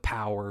with the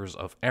powers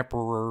of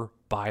emperor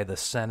by the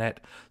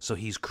Senate. So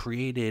he's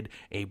created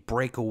a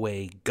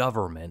breakaway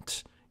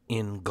government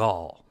in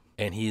Gaul.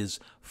 And his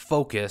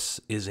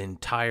focus is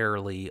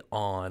entirely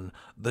on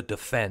the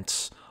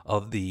defense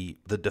of the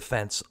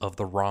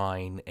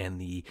Rhine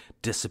and the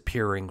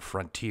disappearing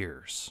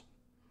frontiers.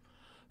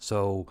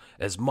 So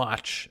as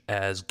much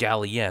as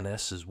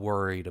Gallienus is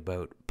worried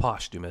about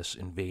Postumus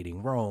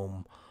invading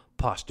Rome,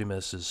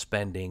 Postumus is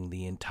spending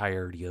the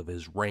entirety of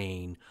his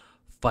reign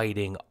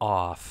fighting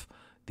off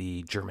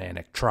the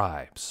Germanic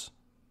tribes.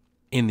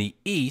 In the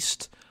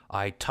east,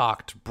 I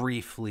talked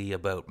briefly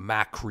about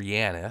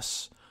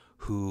Macrianus,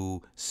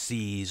 who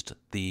seized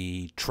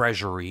the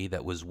treasury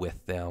that was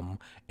with them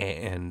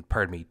and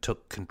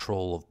took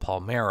control of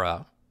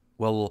Palmyra.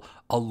 Well,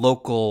 a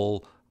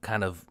local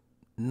kind of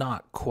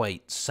not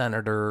quite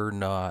senator,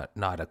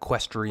 not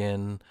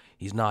equestrian.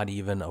 He's not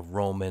even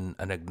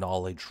an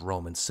acknowledged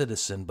Roman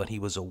citizen, but he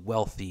was a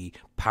wealthy,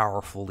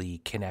 powerfully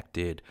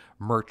connected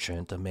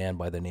merchant, a man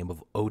by the name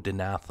of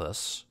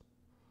Odenathus.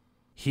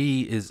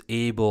 He is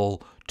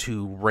able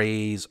to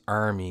raise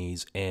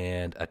armies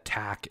and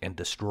attack and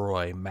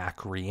destroy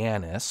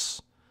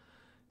Macrianus,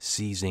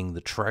 seizing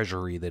the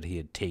treasury that he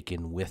had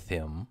taken with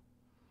him.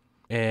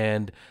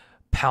 And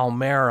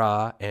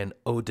Palmyra and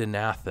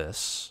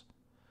Odenathus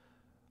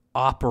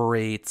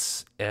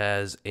operates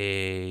as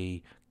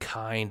a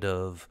kind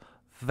of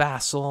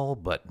vassal,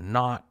 but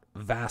not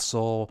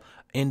vassal,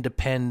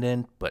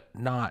 independent, but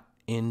not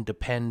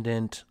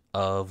independent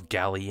of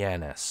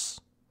Gallienus.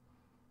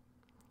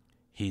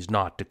 He's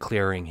not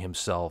declaring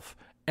himself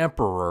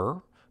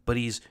emperor, but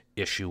he's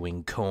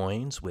issuing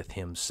coins with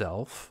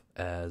himself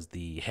as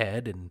the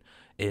head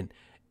and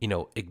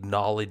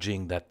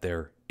acknowledging that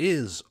there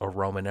is a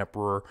Roman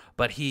emperor,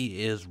 but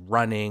he is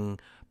running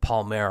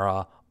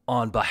Palmyra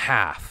on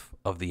behalf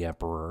of the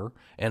emperor.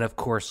 And of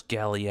course,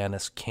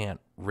 Gallienus can't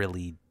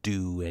really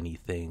do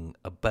anything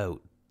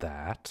about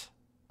that.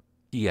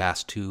 He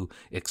has to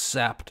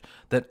accept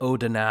that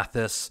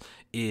Odenathus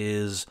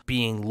is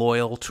being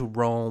loyal to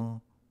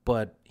Rome,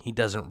 but he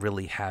doesn't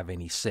really have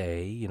any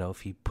say.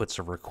 If he puts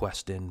a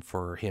request in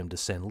for him to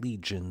send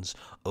legions,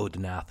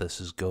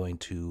 Odenathus is going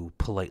to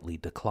politely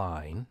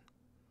decline.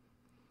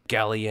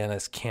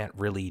 Gallienus can't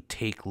really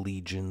take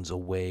legions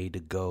away to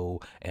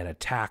go and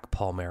attack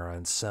Palmyra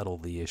and settle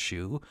the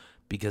issue,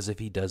 because if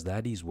he does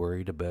that, he's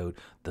worried about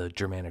the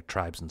Germanic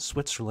tribes in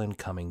Switzerland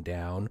coming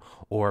down,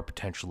 or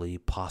potentially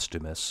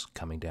Postumus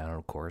coming down, and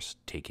of course,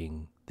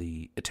 taking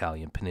the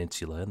Italian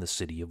peninsula and the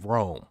city of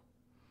Rome.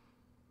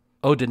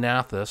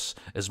 Odenathus,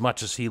 as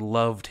much as he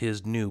loved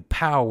his new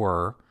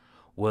power,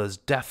 was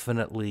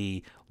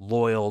definitely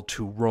loyal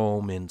to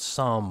Rome in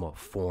some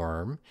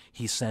form.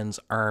 He sends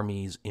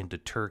armies into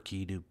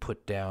Turkey to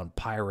put down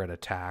pirate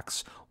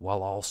attacks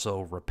while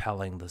also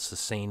repelling the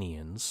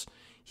Sasanians.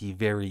 He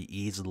very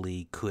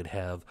easily could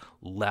have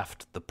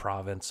left the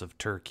province of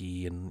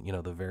Turkey and,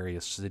 the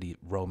various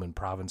Roman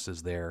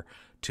provinces there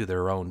to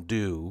their own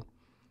due.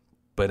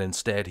 but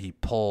instead he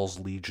pulls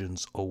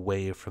legions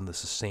away from the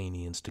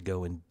Sasanians to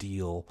go and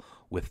deal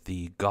with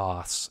the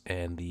Goths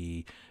and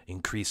the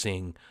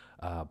increasing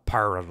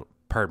pirate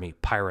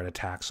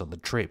attacks on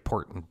the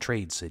port and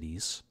trade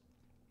cities.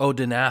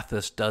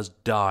 Odenathus does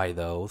die,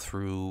 though,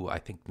 through, I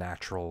think,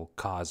 natural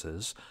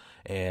causes,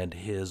 and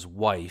his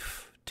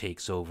wife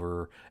takes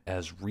over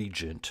as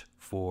regent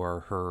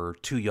for her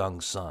 2 young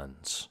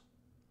sons.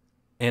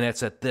 And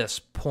it's at this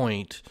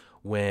point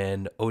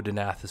when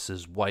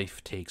Odenathus's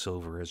wife takes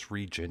over as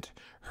regent,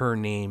 her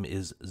name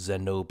is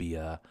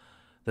Zenobia,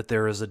 that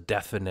there is a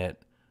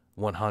definite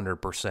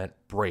 100%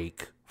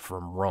 break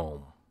from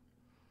Rome.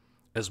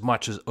 As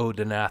much as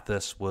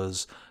Odenathus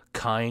was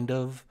kind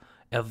of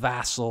a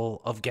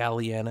vassal of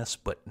Gallienus,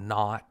 but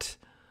not,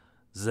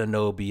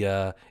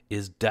 Zenobia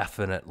is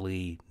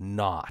definitely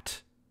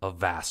not a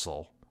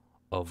vassal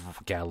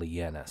of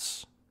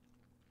Gallienus.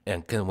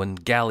 And when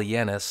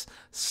Gallienus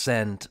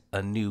sent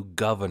a new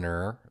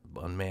governor,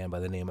 a man by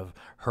the name of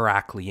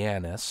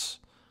Heraclianus,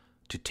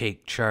 to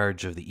take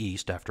charge of the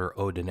east after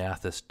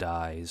Odenathus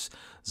dies,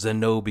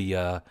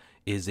 Zenobia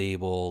is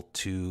able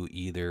to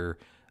either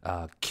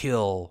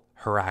kill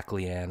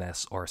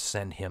Heraclianus or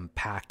send him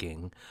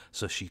packing,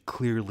 so she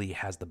clearly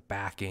has the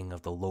backing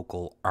of the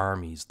local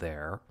armies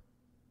there.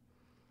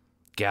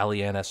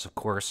 Gallienus, of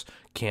course,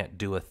 can't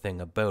do a thing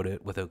about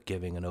it without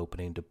giving an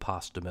opening to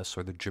Postumus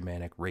or the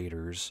Germanic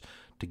raiders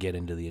to get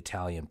into the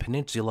Italian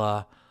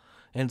peninsula,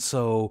 and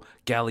so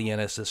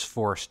Gallienus is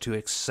forced to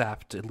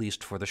accept, at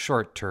least for the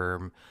short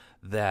term,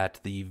 that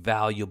the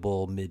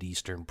valuable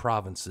Mideastern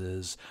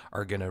provinces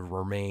are going to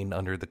remain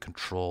under the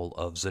control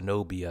of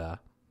Zenobia,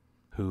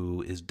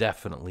 who is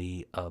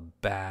definitely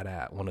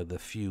one of the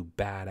few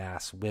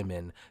badass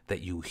women that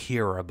you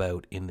hear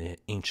about in the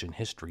ancient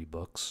history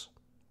books.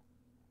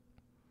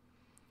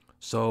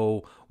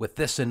 So with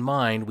this in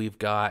mind, we've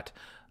got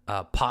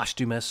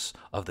Postumus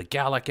of the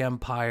Gallic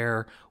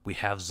Empire, we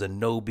have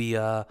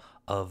Zenobia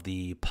of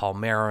the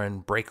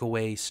Palmyran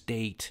breakaway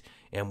state,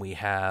 and we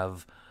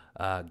have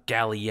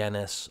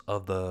Gallienus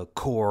of the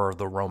core of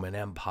the Roman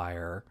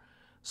Empire.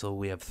 So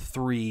we have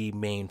 3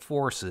 main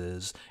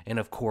forces, and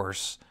of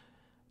course,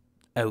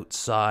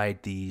 outside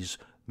these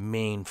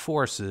main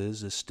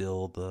forces is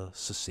still the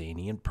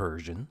Sasanian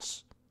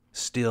Persians,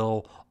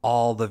 still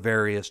all the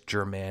various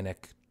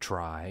Germanic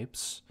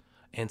tribes,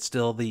 and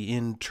still the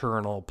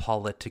internal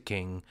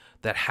politicking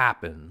that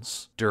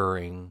happens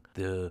during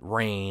the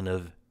reign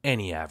of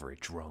any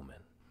average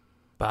Roman.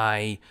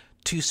 By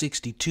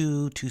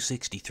 262,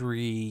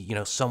 263,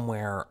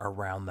 somewhere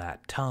around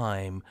that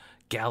time,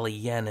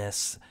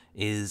 Gallienus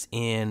is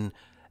in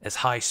as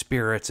high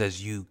spirits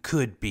as you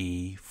could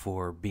be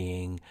for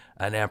being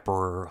an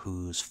emperor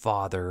whose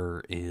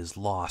father is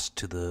lost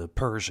to the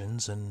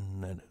Persians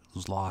and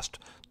who's lost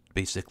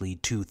basically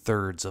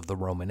 2/3 of the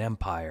Roman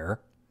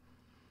Empire.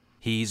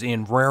 He's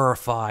in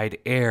rarefied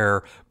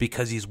air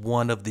because he's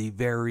one of the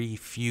very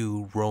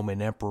few Roman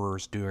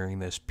emperors during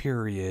this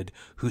period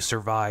who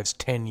survives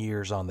 10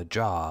 years on the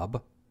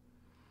job.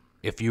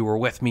 If you were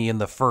with me in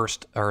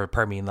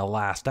the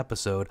last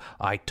episode,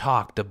 I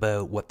talked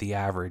about what the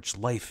average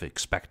life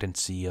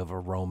expectancy of a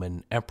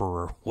Roman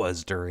emperor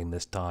was during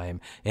this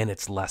time, and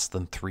it's less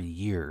than 3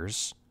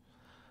 years.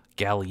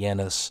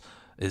 Gallienus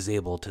is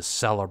able to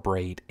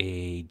celebrate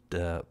a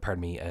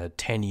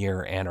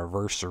 10-year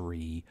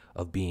anniversary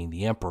of being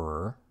the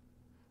emperor.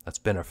 That's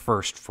been a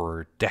first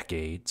for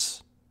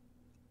decades.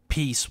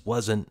 Peace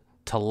wasn't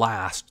to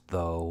last,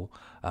 though.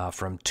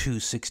 From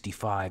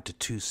 265 to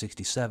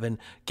 267,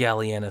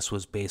 Gallienus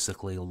was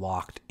basically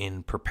locked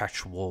in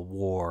perpetual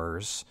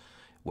wars,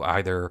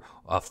 either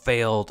a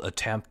failed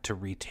attempt to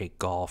retake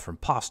Gaul from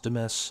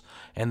Postumus,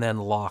 and then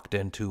locked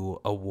into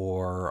a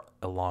war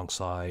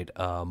alongside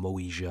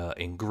Moesia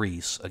in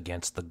Greece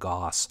against the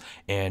Goths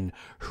and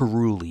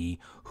Heruli,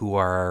 who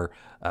are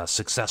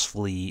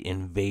successfully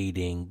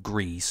invading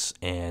Greece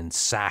and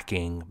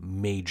sacking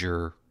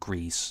major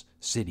Greece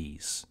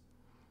cities.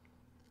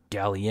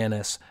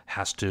 Gallienus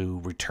has to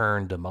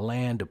return to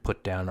Milan to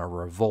put down a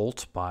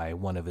revolt by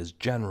one of his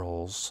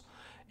generals,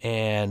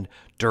 and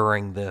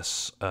during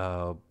this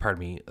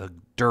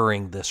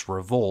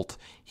revolt,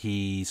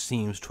 he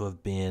seems to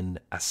have been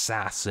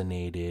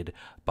assassinated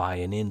by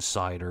an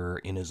insider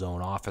in his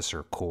own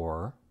officer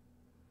corps.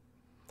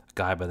 A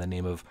guy by the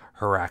name of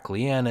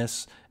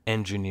Heraclianus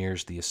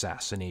engineers the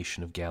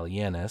assassination of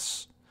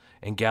Gallienus,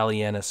 and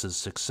Gallienus'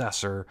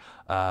 successor,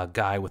 a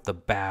guy with the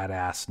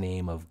badass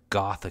name of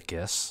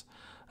Gothicus,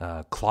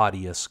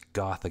 Claudius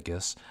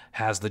Gothicus,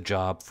 has the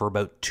job for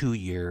about 2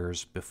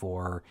 years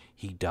before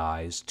he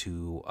dies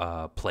to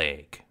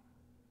plague.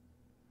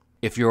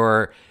 If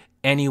you're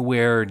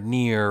anywhere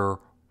near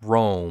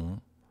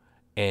Rome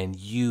and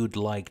you'd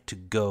like to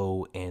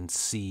go and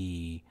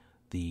see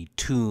the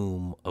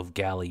tomb of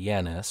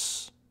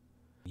Gallienus,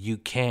 you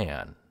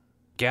can.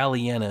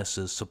 Gallienus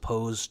is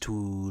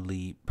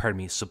supposedly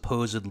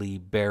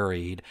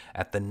buried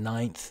at the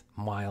 9th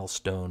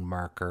milestone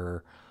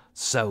marker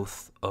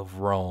south of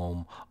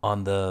Rome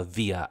on the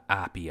Via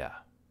Appia.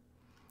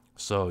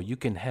 So you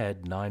can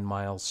head 9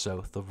 miles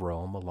south of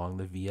Rome along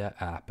the Via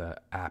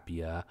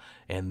Appia,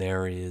 and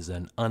there is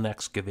an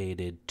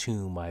unexcavated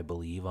tomb, I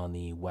believe, on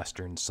the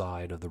western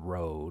side of the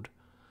road.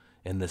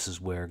 And this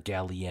is where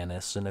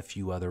Gallienus and a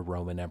few other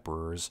Roman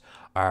emperors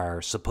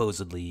are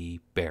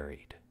supposedly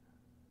buried.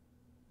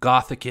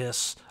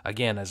 Gothicus,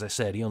 again, as I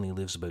said, he only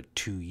lives about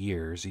 2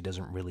 years. He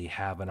doesn't really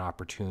have an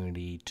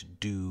opportunity to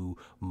do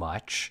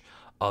much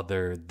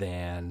other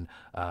than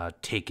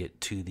take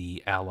it to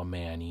the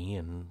Alemanni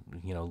and,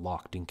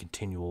 locked in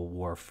continual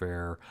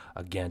warfare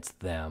against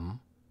them.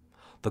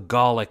 The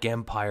Gallic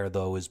Empire,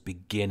 though, is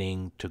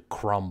beginning to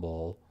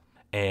crumble,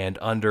 and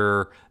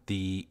under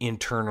the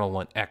internal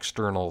and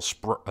external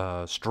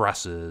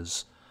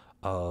stresses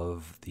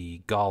of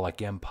the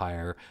Gallic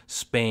Empire,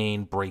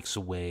 Spain breaks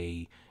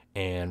away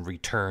and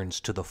returns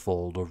to the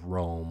fold of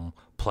Rome,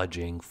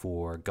 pledging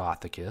for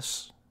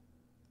Gothicus.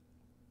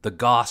 The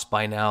Goths,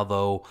 by now,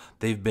 though,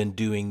 they've been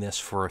doing this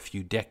for a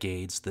few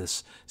decades,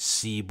 this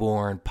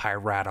seaborne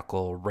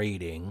piratical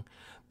raiding.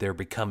 They're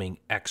becoming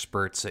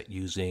experts at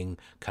using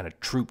kind of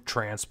troop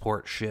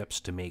transport ships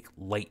to make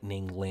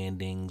lightning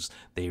landings.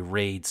 They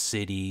raid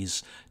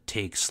cities,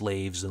 take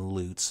slaves and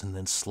loots, and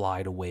then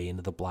slide away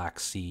into the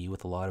Black Sea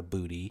with a lot of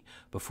booty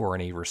before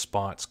any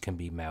response can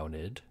be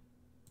mounted.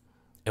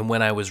 And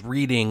when I was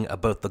reading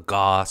about the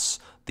Goths,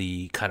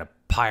 the kind of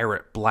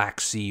pirate Black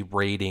Sea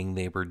raiding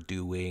they were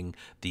doing,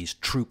 these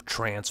troop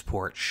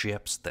transport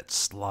ships that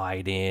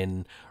slide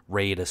in,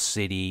 raid a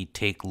city,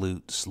 take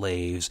loot,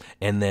 slaves,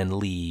 and then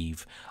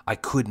leave, I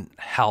couldn't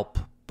help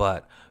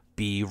but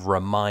be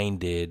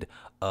reminded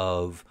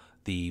of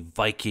the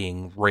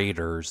Viking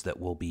raiders that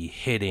will be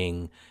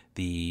hitting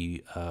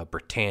the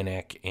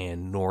Britannic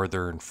and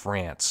northern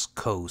France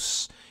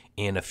coasts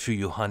in a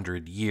few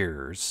hundred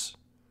years.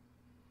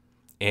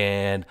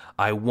 And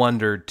I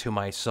wondered to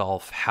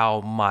myself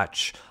how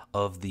much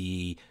of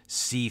the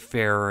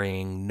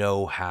seafaring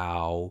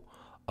know-how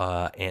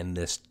and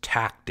this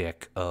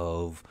tactic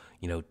of,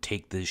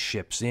 take the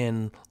ships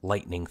in,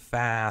 lightning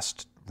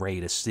fast,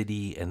 raid a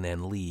city, and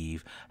then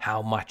leave,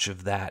 how much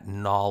of that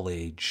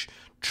knowledge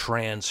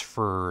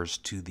transfers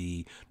to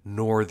the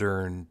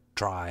northern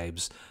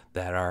tribes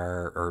that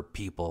are, or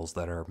peoples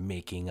that are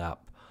making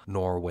up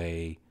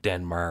Norway,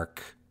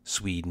 Denmark,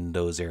 Sweden,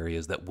 those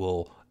areas that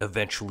will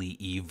eventually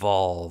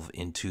evolve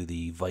into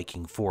the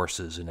Viking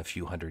forces in a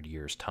few hundred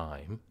years'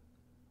 time.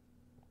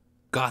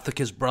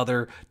 Gothicus'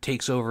 brother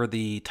takes over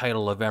the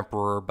title of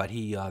emperor, but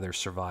he either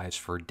survives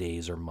for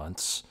days or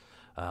months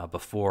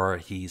before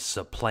he's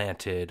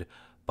supplanted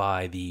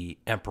by the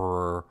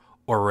Emperor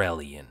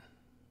Aurelian.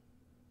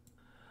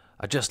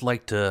 I'd just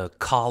like to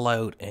call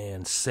out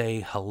and say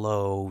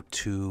hello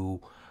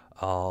to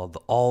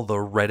all the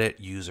Reddit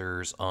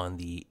users on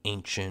the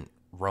Ancient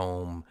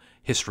Rome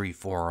History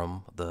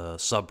Forum, the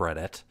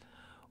subreddit.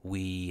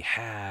 We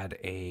had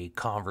a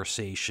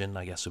conversation,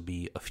 I guess it would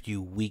be a few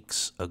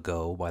weeks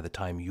ago by the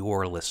time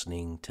you're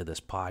listening to this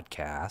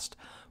podcast,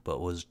 but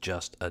it was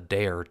just a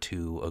day or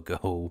two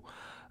ago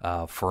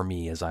for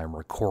me as I'm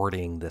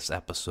recording this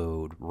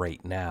episode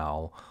right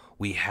now.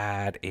 We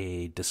had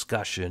a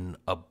discussion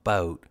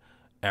about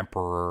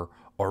Emperor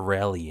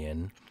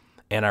Aurelian,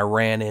 and I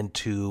ran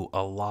into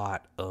a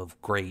lot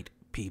of great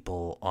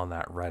people on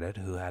that Reddit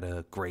who had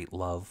a great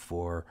love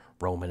for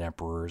Roman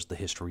emperors, the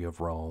history of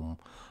Rome.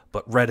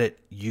 But Reddit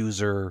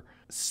user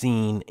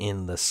Seen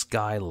in the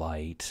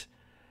Skylight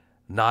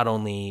not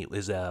only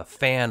is a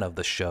fan of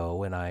the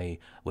show, and I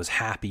was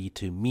happy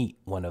to meet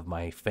one of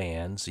my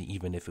fans,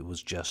 even if it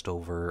was just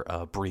over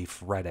a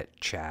brief Reddit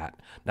chat.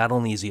 Not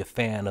only is he a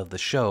fan of the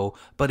show,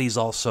 but he's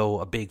also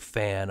a big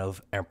fan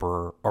of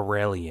Emperor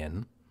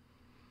Aurelian.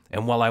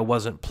 And while I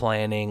wasn't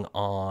planning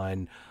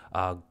on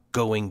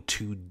going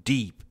too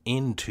deep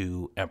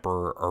into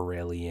Emperor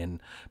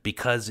Aurelian,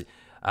 because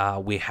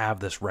we have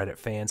this Reddit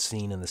fan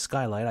Seen in the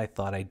Skylight, I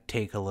thought I'd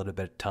take a little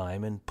bit of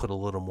time and put a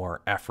little more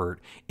effort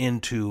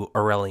into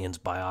Aurelian's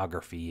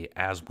biography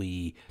as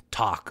we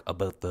talk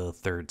about the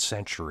 3rd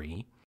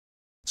century.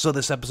 So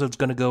this episode's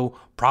going to go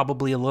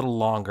probably a little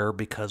longer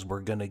because we're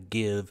going to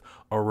give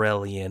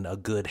Aurelian a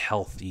good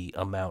healthy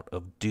amount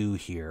of due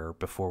here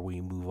before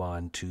we move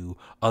on to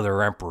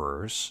other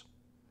emperors.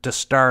 To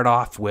start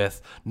off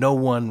with, no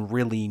one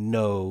really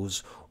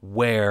knows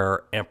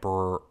where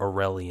Emperor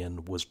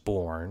Aurelian was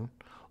born.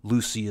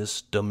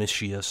 Lucius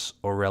Domitius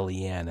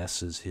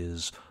Aurelianus is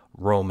his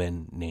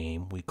Roman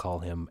name. We call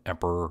him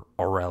Emperor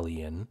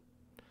Aurelian.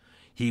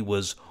 He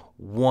was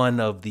one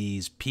of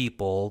these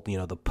people,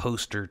 the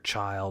poster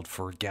child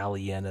for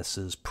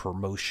Gallienus's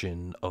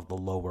promotion of the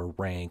lower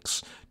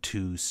ranks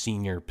to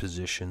senior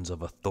positions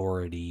of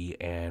authority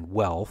and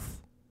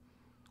wealth.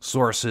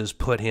 Sources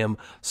put him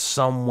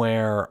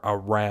somewhere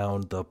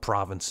around the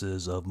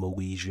provinces of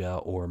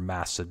Moesia or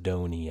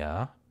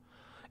Macedonia.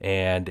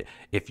 And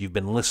if you've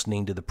been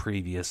listening to the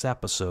previous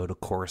episode,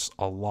 of course,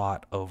 a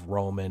lot of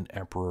Roman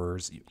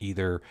emperors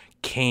either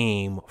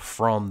came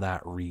from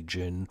that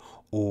region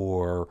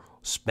or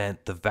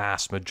spent the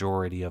vast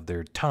majority of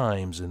their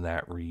times in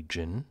that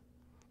region.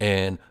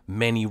 And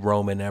many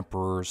Roman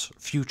emperors,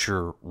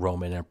 future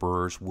Roman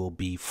emperors, will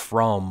be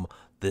from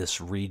this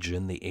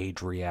region, the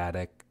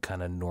Adriatic,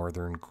 kind of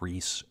northern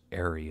Greece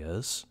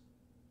areas.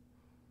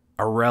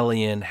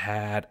 Aurelian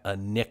had a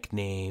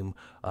nickname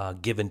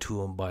given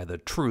to him by the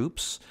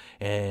troops,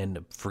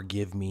 and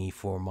forgive me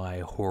for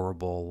my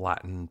horrible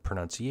Latin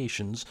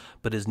pronunciations,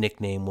 but his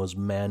nickname was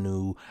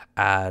Manu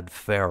ad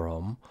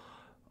Ferrum,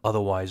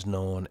 otherwise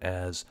known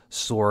as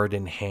sword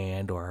in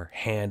hand or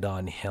hand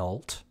on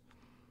hilt,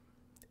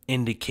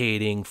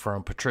 indicating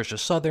from Patricia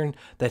Southern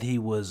that he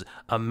was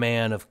a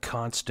man of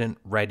constant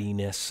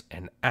readiness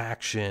and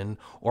action,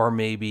 or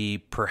maybe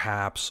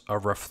perhaps a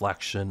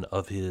reflection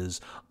of his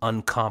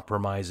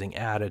uncompromising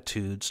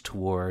attitudes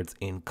towards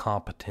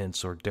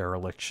incompetence or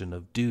dereliction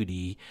of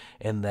duty,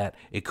 and that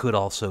it could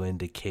also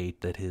indicate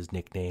that his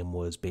nickname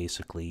was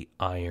basically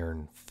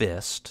Iron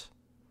Fist.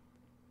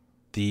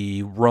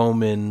 The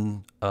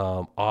Roman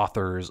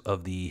authors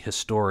of the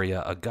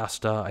Historia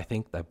Augusta,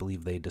 I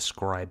believe they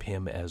describe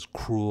him as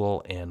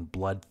cruel and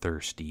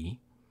bloodthirsty.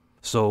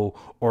 So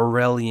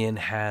Aurelian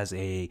has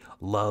a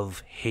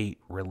love-hate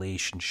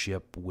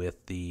relationship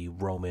with the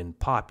Roman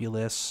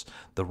populace.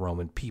 The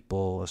Roman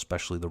people,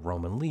 especially the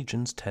Roman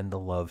legions, tend to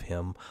love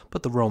him,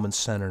 but the Roman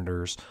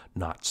senators,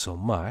 not so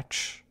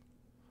much.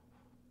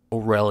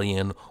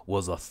 Aurelian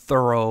was a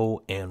thorough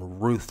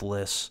and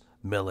ruthless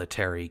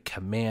military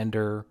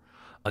commander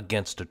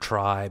against a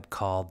tribe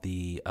called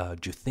the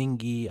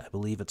Juthingi, I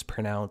believe it's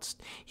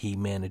pronounced. He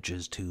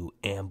manages to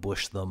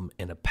ambush them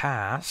in a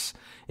pass,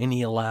 and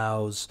he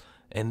allows,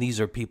 and these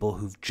are people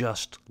who've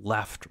just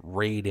left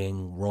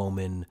raiding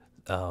Roman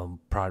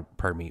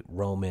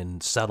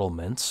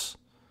settlements.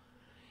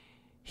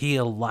 He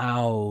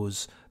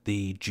allows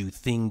the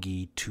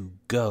Juthingi to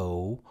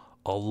go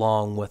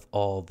along with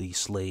all the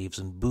slaves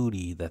and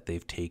booty that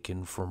they've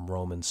taken from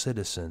Roman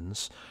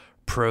citizens,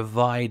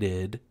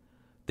 provided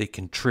they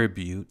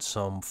contribute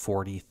some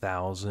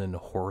 40,000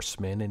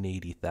 horsemen and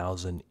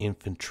 80,000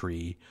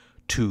 infantry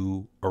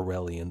to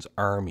Aurelian's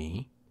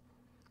army,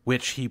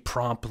 which he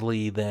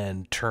promptly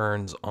then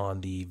turns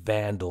on the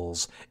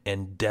Vandals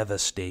and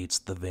devastates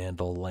the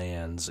Vandal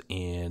lands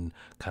in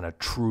kind of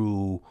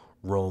true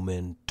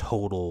Roman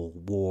total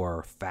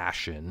war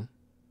fashion.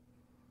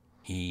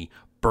 He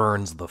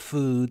burns the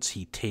foods,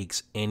 he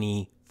takes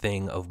anything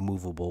of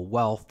movable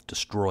wealth,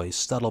 destroys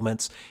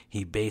settlements.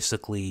 He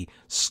basically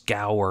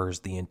scours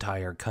the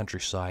entire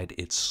countryside.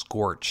 It's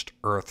scorched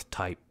earth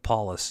type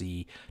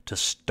policy to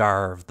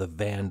starve the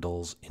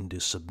Vandals into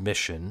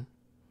submission.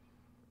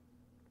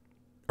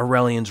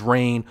 Aurelian's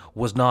reign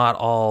was not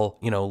all,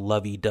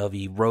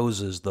 lovey-dovey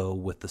roses, though,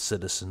 with the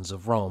citizens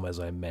of Rome, as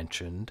I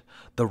mentioned.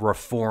 The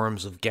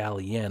reforms of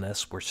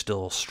Gallienus were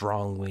still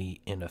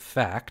strongly in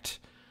effect,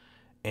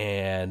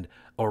 and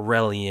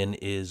Aurelian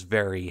is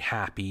very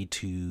happy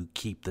to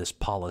keep this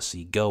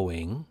policy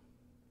going.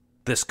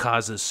 This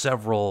causes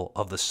several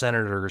of the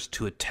senators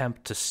to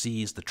attempt to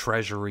seize the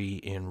treasury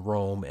in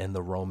Rome and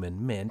the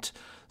Roman mint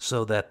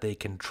so that they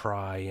can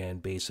try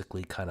and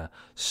basically kind of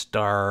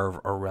starve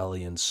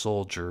Aurelian's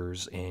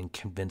soldiers and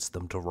convince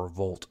them to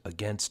revolt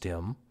against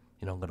him.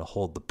 I'm going to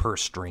hold the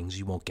purse strings,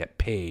 you won't get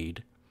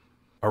paid.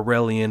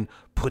 Aurelian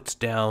puts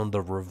down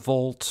the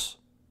revolt.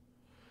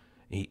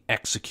 He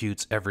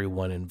executes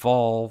everyone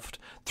involved.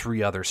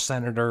 3 other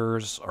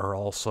senators are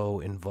also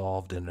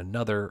involved in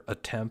another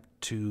attempt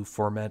to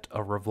foment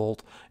a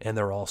revolt, and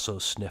they're also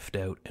sniffed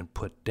out and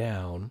put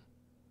down.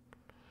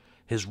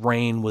 His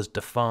reign was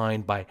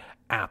defined by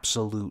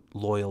absolute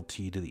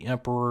loyalty to the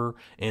emperor,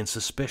 and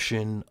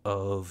suspicion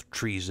of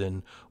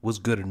treason was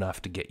good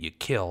enough to get you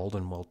killed,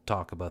 and we'll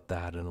talk about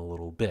that in a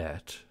little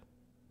bit.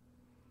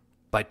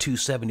 By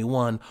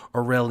 271,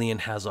 Aurelian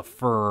has a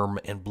firm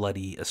and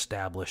bloody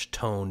established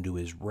tone to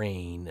his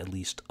reign, at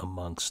least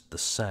amongst the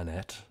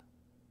Senate.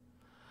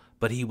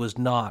 But he was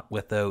not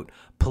without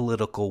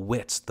political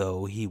wits,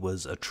 though. He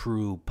was a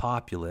true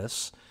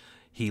populace.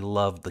 He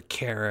loved the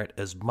carrot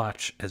as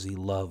much as he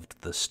loved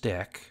the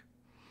stick,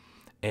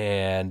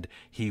 and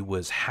he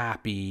was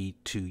happy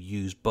to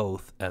use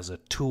both as a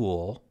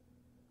tool.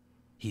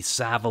 He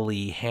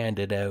savvily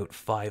handed out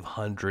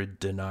 500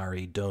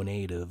 denarii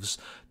donatives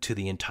to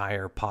the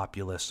entire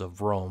populace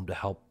of Rome to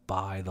help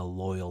buy the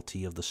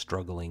loyalty of the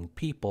struggling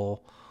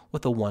people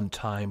with a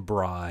one-time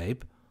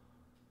bribe.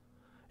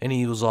 And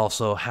he was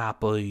also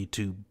happy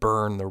to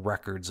burn the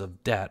records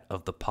of debt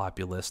of the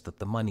populace that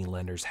the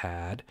moneylenders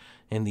had,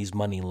 and these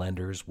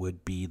moneylenders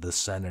would be the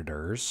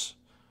senators.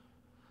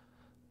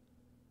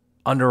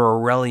 Under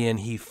Aurelian,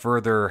 he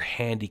further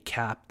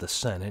handicapped the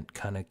Senate,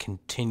 kind of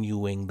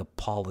continuing the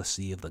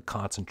policy of the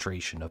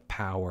concentration of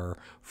power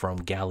from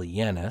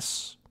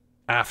Gallienus.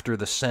 After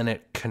the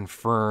Senate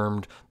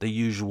confirmed the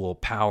usual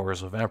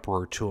powers of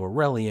emperor to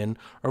Aurelian,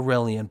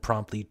 Aurelian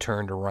promptly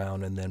turned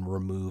around and then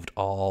removed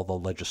all the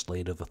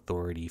legislative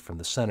authority from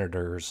the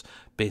senators,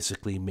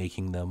 basically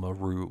making them a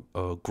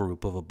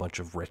group of a bunch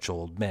of rich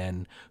old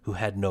men who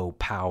had no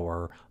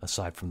power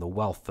aside from the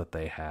wealth that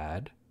they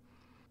had.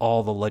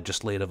 All the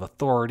legislative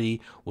authority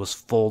was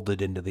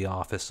folded into the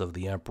office of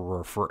the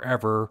emperor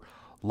forever,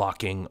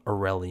 locking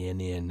Aurelian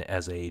in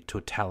as a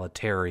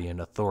totalitarian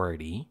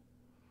authority.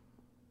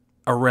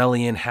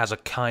 Aurelian has a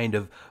kind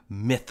of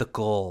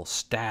mythical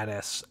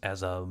status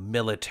as a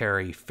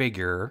military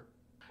figure,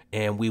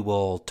 and we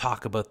will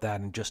talk about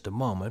that in just a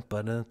moment,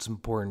 but it's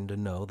important to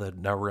know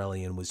that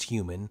Aurelian was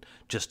human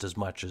just as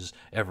much as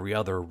every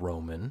other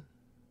Roman.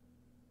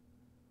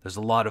 There's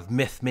a lot of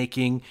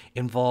myth-making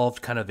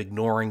involved, kind of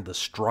ignoring the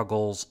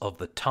struggles of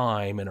the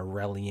time, and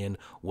Aurelian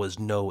was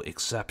no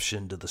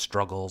exception to the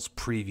struggles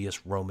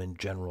previous Roman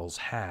generals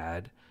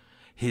had.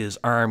 His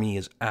army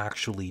is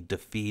actually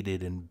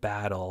defeated in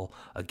battle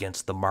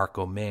against the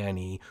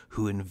Marcomanni,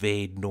 who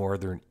invade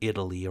northern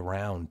Italy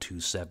around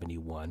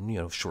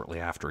 271, shortly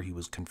after he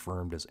was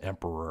confirmed as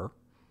emperor.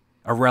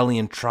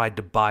 Aurelian tried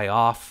to buy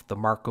off the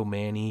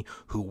Marcomanni,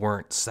 who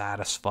weren't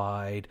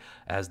satisfied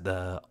as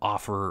the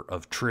offer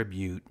of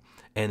tribute,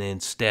 and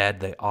instead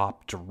they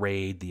opt to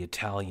raid the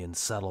Italian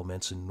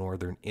settlements in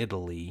northern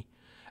Italy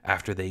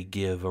after they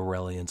give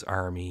Aurelian's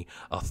army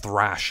a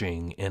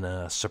thrashing in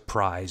a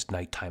surprise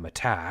nighttime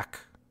attack.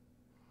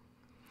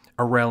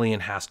 Aurelian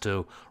has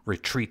to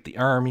retreat the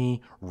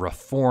army,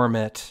 reform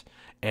it,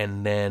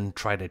 and then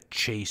try to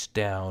chase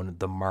down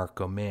the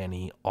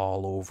Marcomanni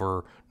all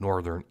over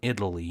northern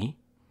Italy.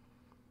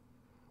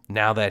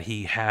 Now that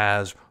he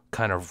has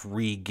kind of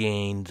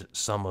regained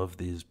some of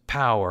his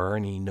power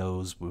and he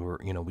knows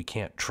we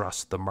can't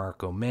trust the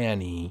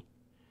Marcomanni,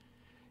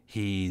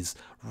 he's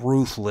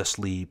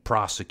ruthlessly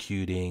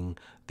prosecuting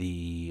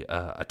the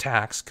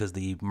attacks, because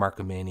the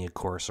Marcomanni, of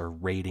course, are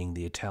raiding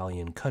the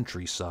Italian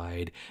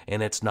countryside,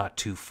 and it's not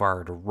too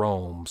far to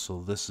Rome, so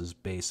this is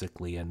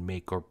basically a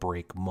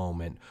make-or-break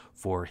moment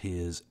for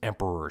his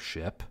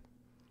emperorship.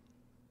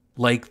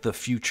 Like the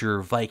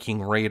future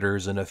Viking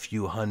raiders in a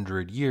few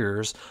hundred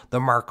years, the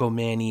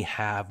Marcomanni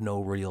have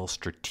no real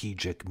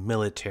strategic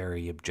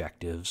military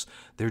objectives.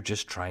 They're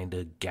just trying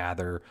to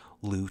gather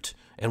loot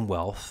and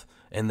wealth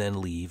and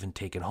then leave and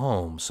take it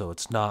home. So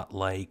it's not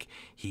like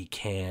he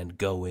can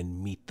go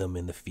and meet them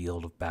in the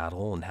field of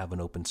battle and have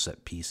an open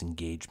set piece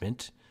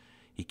engagement.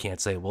 He can't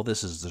say, well,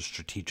 this is the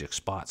strategic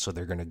spot, so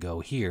they're going to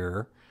go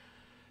here.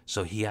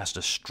 So he has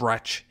to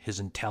stretch his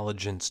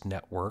intelligence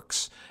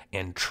networks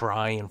and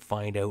try and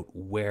find out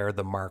where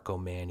the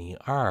Marcomanni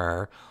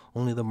are.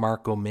 Only the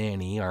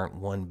Marcomanni aren't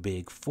one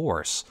big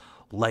force,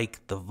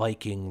 like the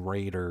Viking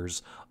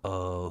raiders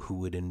who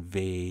would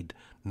invade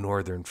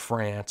northern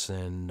France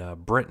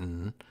and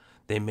Britain.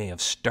 They may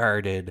have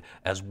started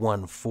as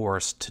one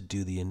force to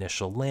do the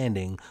initial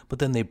landing, but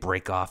then they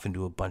break off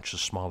into a bunch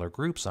of smaller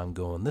groups. I'm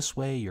going this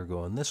way, you're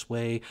going this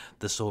way.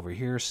 This over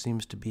here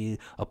seems to be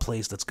a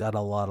place that's got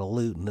a lot of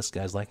loot, and this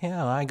guy's like,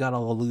 yeah, I got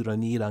all the loot I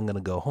need, I'm going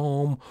to go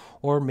home.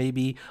 Or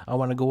maybe I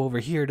want to go over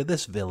here to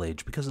this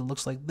village because it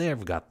looks like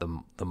they've got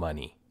the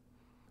money.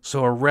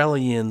 So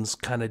Aurelian's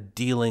kind of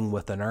dealing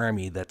with an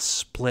army that's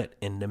split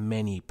into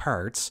many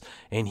parts,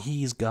 and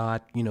he's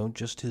got,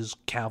 just his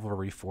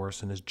cavalry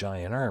force and his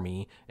giant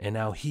army, and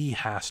now he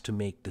has to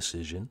make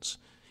decisions.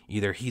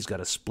 Either he's got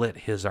to split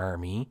his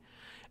army,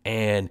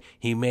 and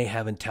he may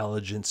have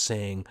intelligence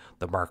saying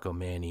the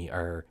Marcomanni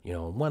are,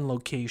 in one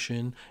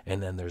location, and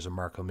then there's a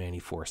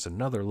Marcomanni force in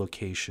another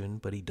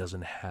location, but he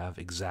doesn't have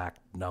exact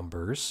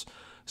numbers.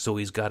 So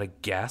he's got to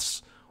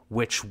guess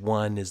which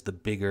one is the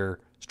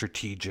bigger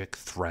strategic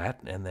threat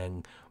and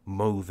then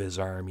move his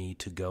army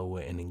to go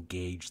and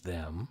engage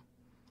them.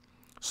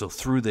 So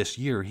through this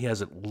year, he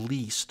has at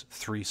least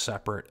 3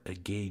 separate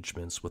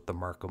engagements with the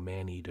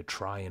Marcomanni to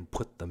try and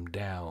put them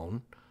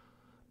down,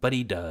 but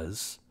he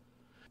does.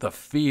 The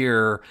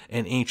fear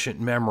and ancient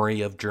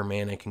memory of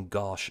Germanic and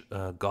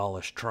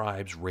Gaulish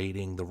tribes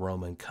raiding the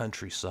Roman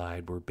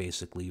countryside were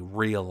basically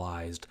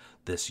realized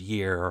this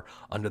year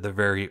under the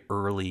very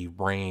early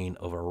reign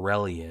of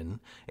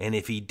Aurelian, and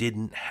if he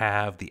didn't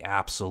have the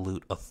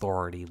absolute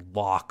authority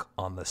lock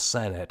on the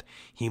Senate,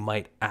 he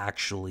might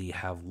actually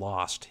have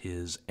lost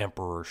his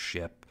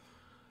emperorship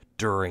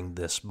during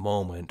this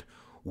moment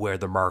where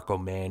the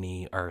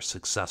Marcomanni are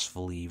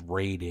successfully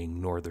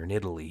raiding northern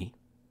Italy.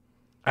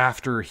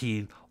 After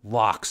he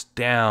locks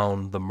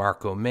down the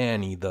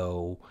Marcomanni,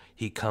 though,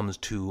 he comes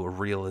to a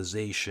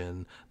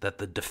realization that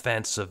the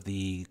defense of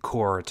the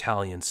core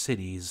Italian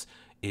cities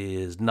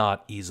is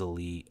not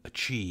easily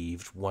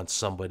achieved once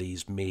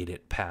somebody's made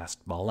it past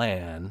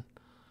Milan.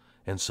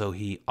 And so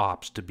he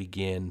opts to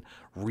begin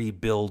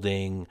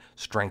rebuilding,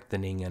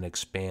 strengthening, and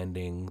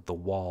expanding the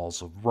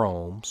walls of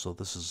Rome. So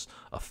this is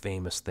a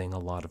famous thing a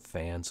lot of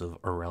fans of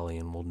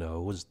Aurelian will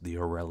know, is the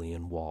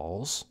Aurelian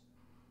walls.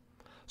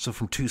 So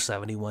from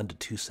 271 to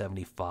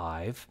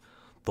 275,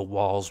 the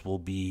walls will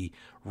be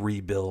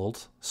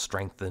rebuilt,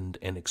 strengthened,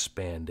 and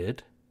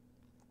expanded.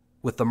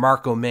 With the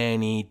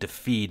Marcomanni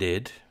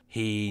defeated,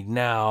 he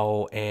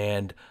now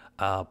and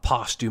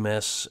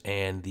Postumus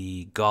and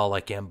the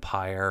Gallic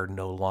Empire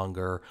no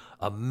longer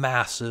a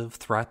massive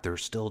threat.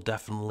 There's still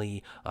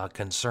definitely a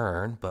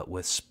concern, but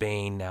with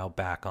Spain now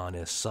back on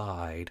his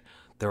side,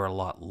 they're a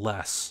lot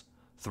less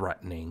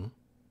threatening.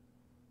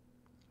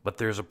 But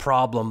there's a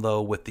problem,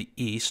 though, with the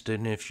East,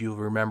 and if you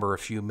remember a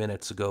few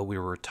minutes ago, we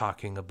were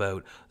talking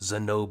about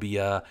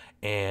Zenobia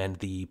and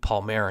the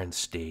Palmyran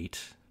state.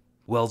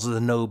 Well,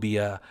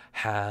 Zenobia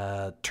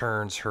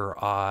turns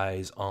her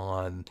eyes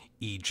on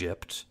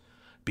Egypt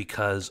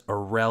because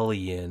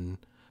Aurelian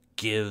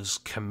gives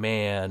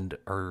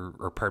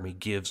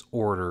gives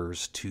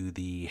orders to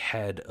the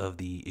head of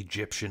the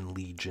Egyptian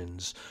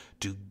legions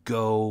to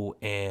go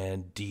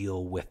and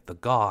deal with the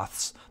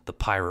Goths, the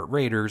pirate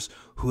raiders,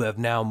 who have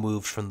now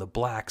moved from the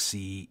Black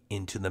Sea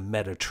into the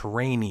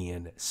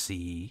Mediterranean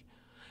Sea,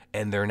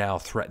 and they're now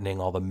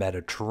threatening all the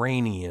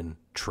Mediterranean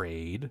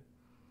trade.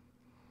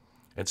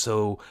 And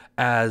so,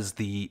 as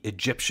the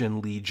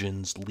Egyptian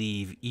legions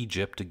leave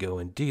Egypt to go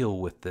and deal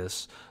with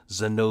this,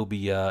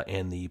 Zenobia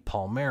and the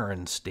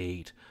Palmyran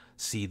state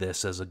see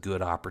this as a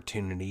good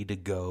opportunity to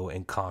go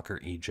and conquer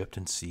Egypt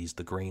and seize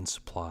the grain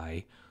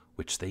supply,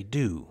 which they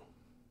do.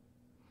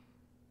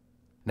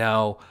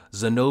 Now,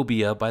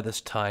 Zenobia, by this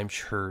time,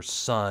 her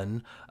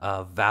son,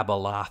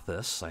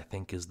 Vabilathus, I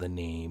think is the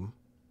name,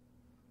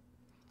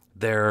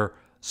 they're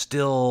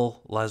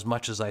still, as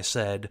much as I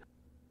said,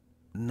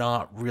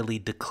 not really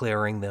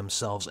declaring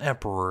themselves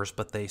emperors,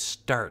 but they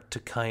start to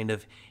kind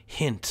of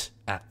hint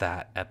at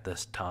that at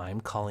this time,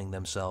 calling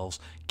themselves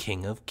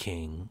King of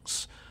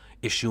Kings,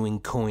 issuing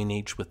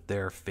coinage with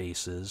their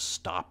faces,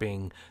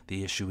 stopping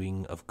the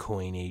issuing of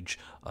coinage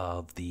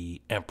of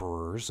the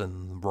emperors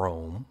in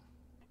Rome.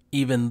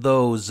 Even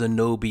though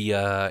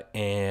Zenobia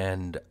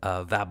and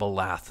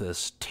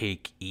Vabilathus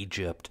take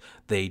Egypt,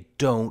 they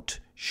don't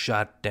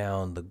shut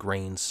down the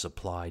grain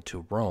supply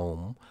to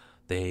Rome.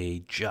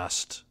 They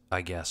just,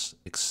 I guess,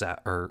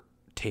 accept or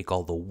take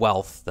all the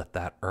wealth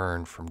that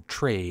earned from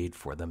trade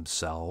for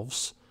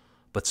themselves.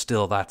 But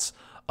still, that's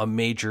a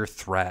major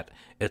threat.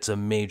 It's a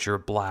major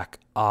black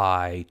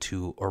eye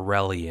to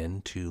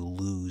Aurelian to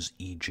lose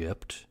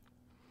Egypt.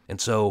 And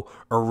so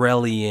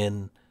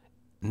Aurelian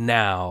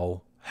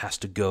now has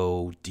to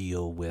go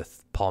deal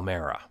with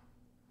Palmyra.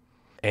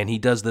 And he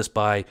does this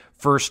by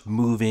first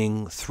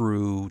moving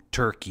through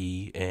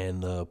Turkey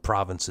and the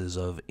provinces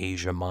of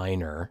Asia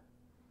Minor.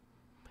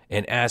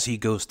 And as he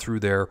goes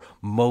through there,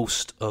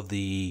 most of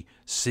the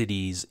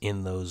cities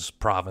in those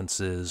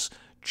provinces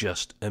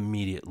just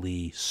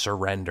immediately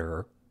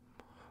surrender.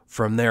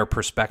 From their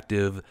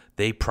perspective,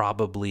 they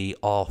probably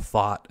all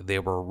thought they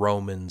were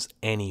Romans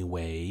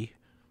anyway.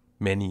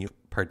 Many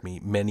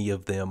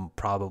of them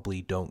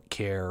probably don't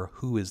care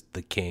who is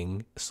the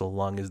king, so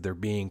long as they're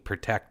being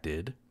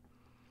protected.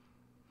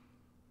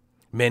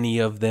 Many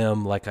of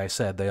them, like I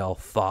said, they all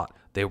thought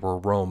they were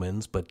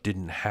Romans, but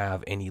didn't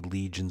have any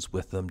legions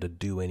with them to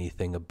do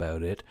anything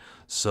about it.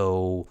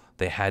 So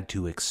they had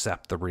to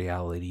accept the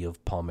reality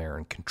of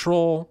Palmyran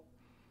control.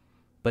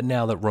 But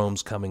now that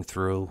Rome's coming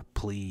through,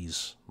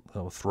 please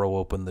throw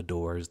open the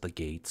doors, the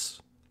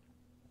gates.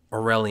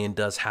 Aurelian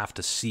does have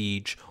to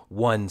siege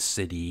one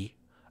city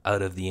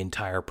out of the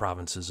entire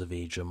provinces of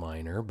Asia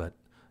Minor, but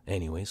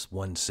anyways,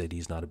 one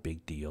city's not a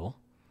big deal.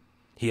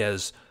 He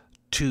has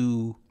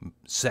two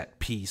set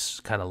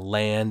piece kind of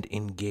land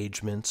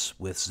engagements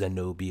with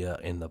Zenobia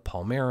and the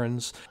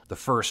Palmyrans. The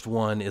first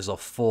one is a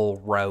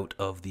full rout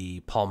of the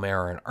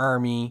Palmyran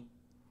army.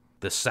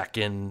 The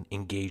second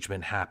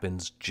engagement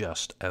happens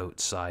just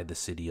outside the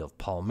city of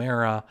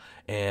Palmyra,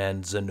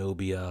 and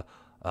Zenobia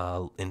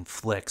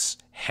inflicts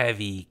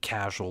heavy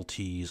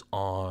casualties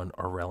on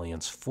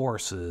Aurelian's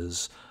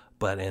forces,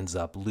 but ends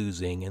up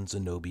losing, and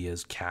Zenobia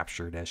is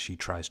captured as she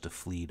tries to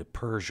flee to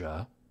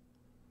Persia.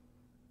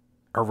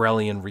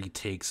 Aurelian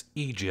retakes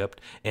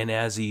Egypt, and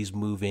as he's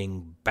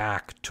moving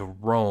back to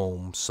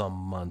Rome some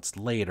months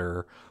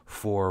later,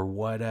 for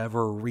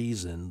whatever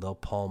reason, the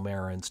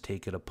Palmyrans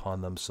take it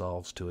upon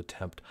themselves to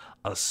attempt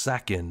a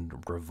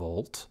second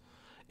revolt,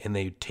 and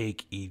they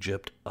take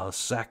Egypt a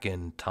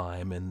second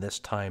time, and this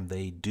time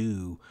they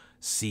do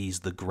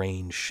seize the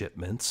grain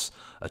shipments,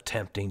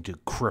 attempting to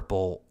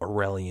cripple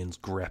Aurelian's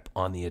grip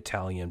on the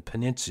Italian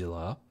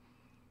peninsula.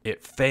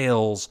 It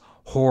fails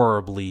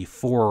horribly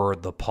for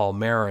the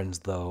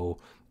Palmyrans, though,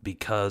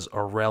 because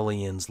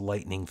Aurelian's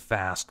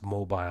lightning-fast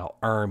mobile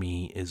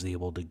army is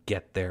able to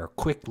get there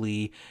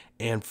quickly,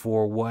 and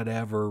for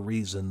whatever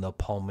reason, the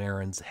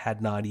Palmyrans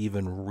had not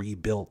even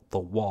rebuilt the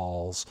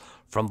walls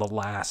from the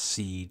last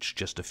siege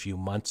just a few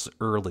months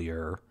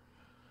earlier.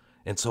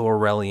 And so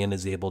Aurelian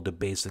is able to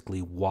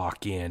basically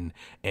walk in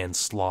and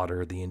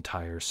slaughter the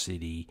entire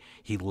city.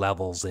 He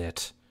levels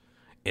it.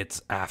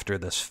 It's after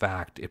this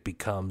fact, it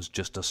becomes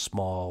just a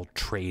small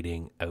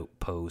trading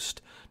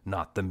outpost,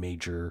 not the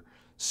major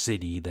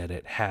city that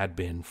it had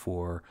been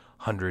for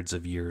hundreds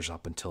of years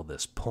up until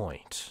this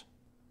point.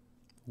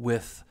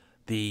 With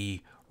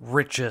the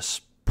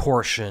richest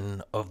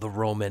portion of the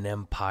Roman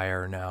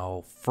Empire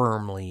now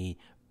firmly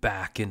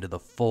back into the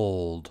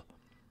fold,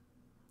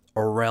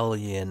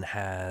 Aurelian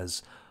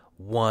has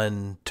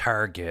one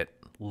target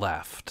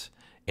left,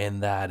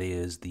 and that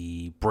is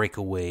the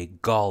breakaway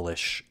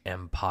Gaulish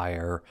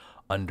Empire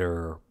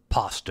under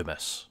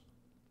Postumus.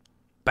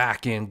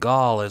 Back in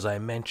Gaul, as I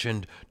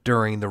mentioned,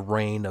 during the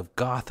reign of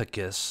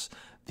Gothicus,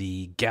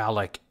 the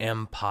Gallic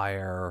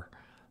Empire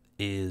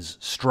is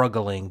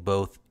struggling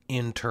both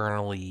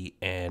internally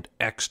and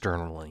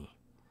externally.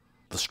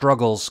 The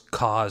struggles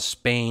caused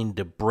Spain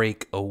to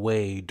break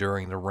away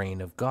during the reign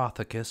of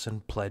Gothicus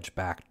and pledge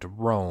back to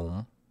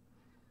Rome.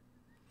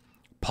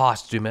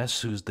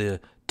 Postumus, who's the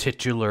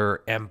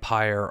titular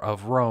empire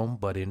of Rome,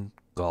 but in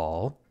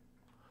Gaul,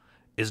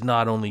 is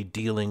not only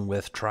dealing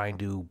with trying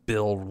to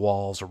build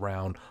walls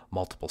around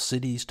multiple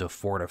cities to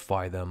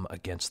fortify them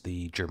against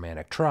the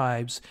Germanic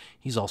tribes,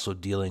 he's also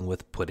dealing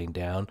with putting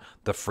down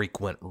the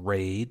frequent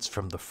raids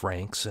from the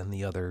Franks and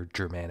the other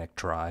Germanic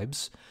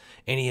tribes,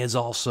 and he is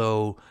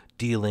also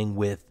dealing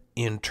with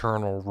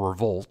internal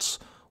revolts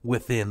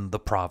within the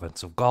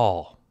province of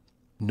Gaul.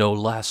 No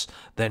less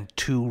than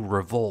 2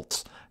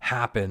 revolts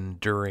happened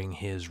during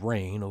his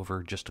reign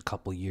over just a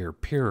couple-year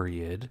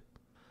period.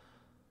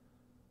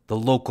 The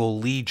local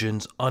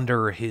legions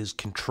under his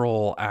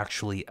control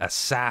actually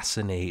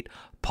assassinate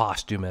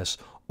Postumus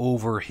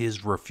over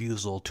his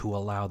refusal to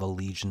allow the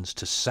legions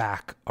to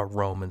sack a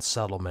Roman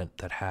settlement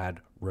that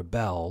had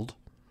rebelled.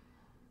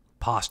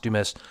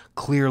 Postumus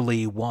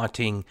clearly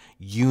wanting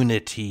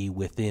unity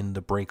within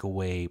the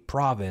breakaway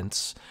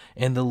province,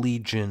 and the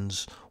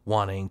legions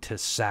wanting to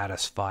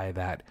satisfy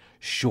that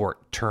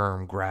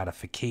short-term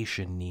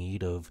gratification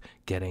need of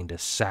getting to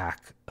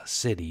sack a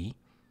city.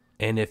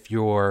 And if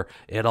you're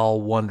at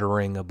all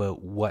wondering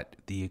about what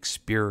the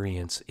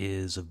experience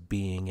is of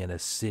being in a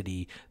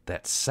city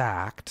that's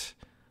sacked,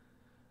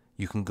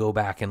 you can go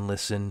back and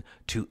listen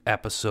to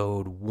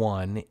episode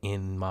 1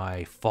 in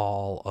my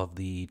Fall of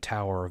the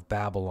Tower of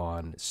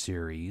Babylon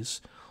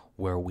series,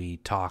 where we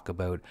talk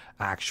about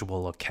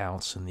actual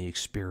accounts and the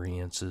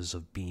experiences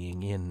of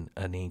being in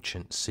an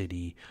ancient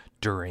city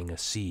during a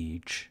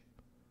siege.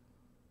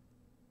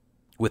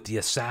 With the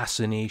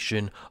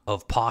assassination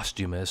of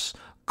Postumus,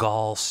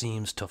 Gaul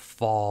seems to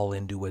fall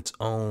into its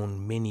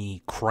own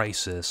mini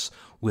crisis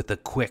with a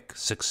quick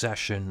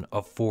succession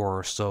of 4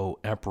 or so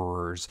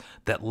emperors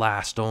that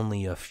last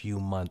only a few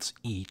months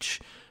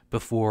each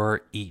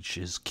before each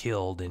is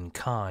killed in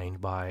kind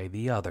by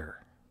the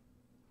other.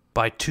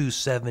 By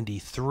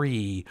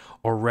 273,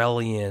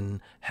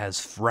 Aurelian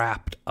has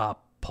wrapped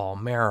up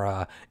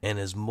Palmyra and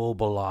is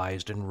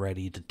mobilized and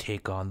ready to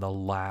take on the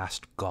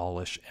last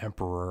Gaulish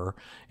emperor,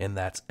 and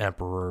that's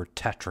Emperor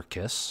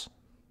Tetricus.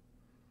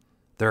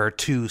 There are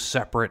 2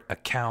 separate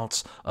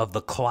accounts of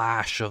the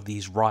clash of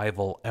these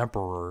rival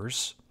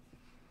emperors.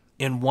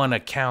 In one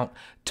account,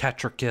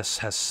 Tetricus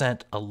has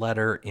sent a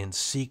letter in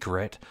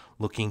secret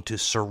looking to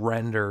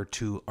surrender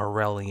to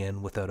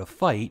Aurelian without a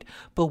fight,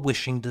 but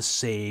wishing to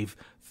save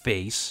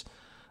face,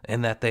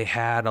 and that they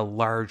had a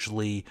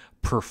largely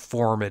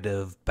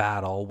performative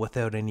battle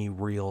without any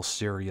real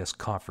serious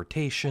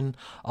confrontation,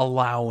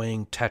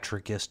 allowing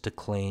Tetricus to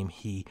claim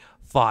he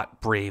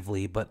fought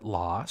bravely but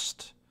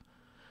lost.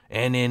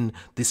 And in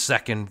the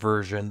second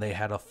version, they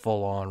had a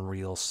full-on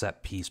real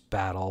set-piece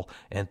battle,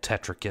 and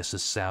Tetricus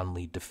is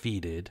soundly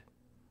defeated.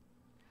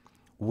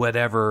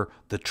 Whatever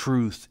the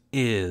truth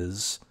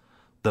is,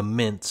 the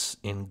mints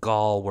in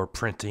Gaul were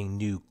printing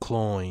new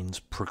coins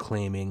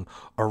proclaiming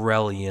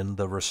Aurelian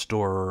the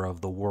restorer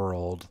of the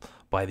world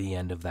by the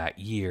end of that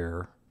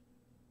year.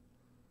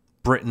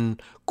 Britain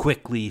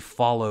quickly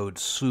followed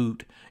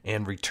suit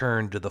and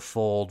returned to the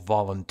fold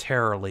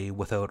voluntarily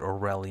without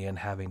Aurelian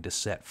having to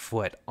set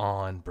foot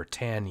on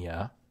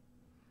Britannia.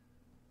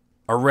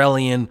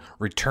 Aurelian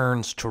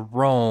returns to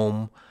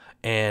Rome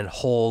and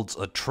holds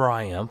a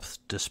triumph,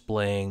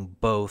 displaying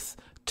both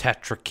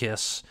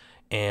Tetricus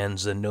and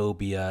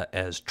Zenobia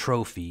as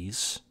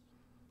trophies.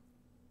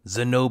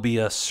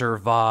 Zenobia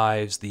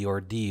survives the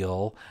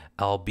ordeal,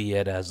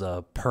 albeit as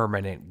a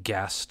permanent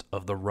guest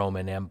of the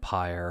Roman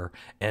Empire,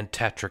 and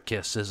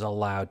Tetricus is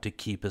allowed to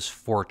keep his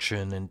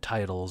fortune and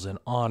titles and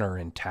honor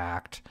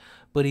intact,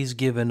 but he's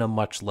given a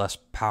much less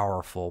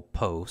powerful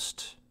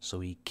post, so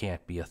he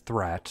can't be a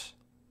threat.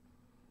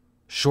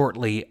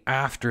 Shortly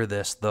after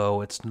this,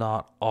 though, it's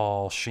not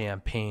all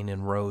champagne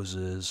and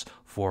roses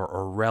for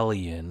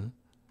Aurelian.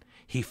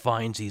 He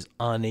finds he's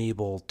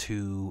unable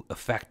to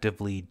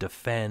effectively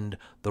defend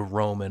the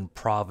Roman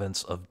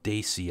province of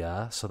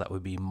Dacia, so that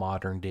would be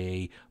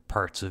modern-day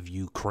parts of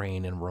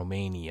Ukraine and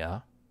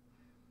Romania.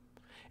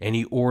 And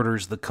he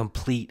orders the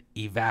complete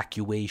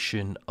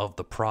evacuation of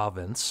the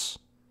province.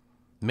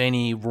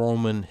 Many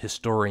Roman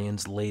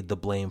historians laid the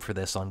blame for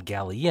this on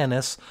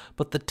Gallienus,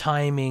 but the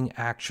timing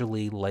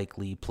actually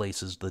likely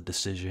places the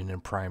decision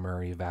and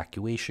primary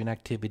evacuation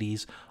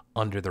activities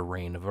under the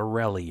reign of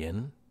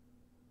Aurelian.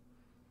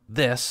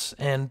 This,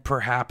 and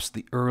perhaps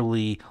the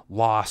early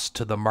loss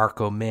to the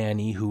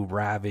Marcomanni who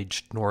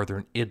ravaged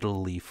northern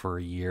Italy for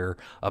a year,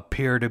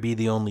 appear to be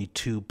the only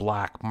 2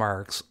 black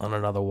marks on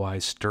an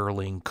otherwise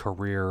sterling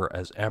career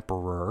as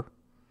emperor.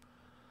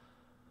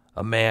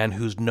 A man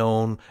who's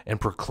known and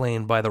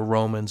proclaimed by the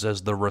Romans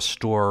as the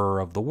restorer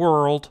of the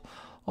world,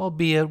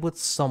 albeit with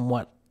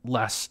somewhat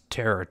less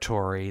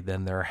territory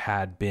than there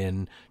had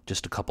been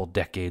just a couple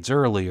decades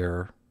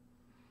earlier.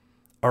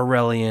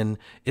 Aurelian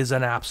is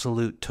an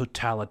absolute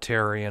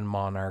totalitarian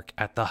monarch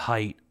at the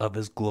height of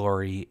his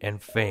glory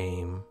and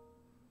fame,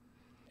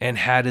 and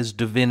had his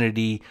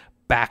divinity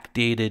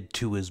backdated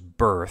to his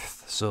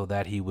birth, so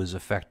that he was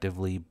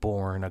effectively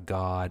born a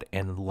god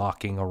and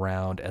walking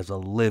around as a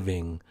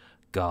living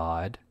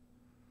god.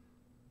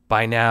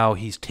 By now,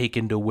 he's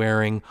taken to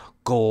wearing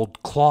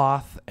gold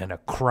cloth and a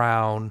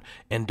crown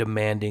and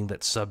demanding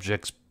that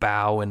subjects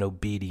bow in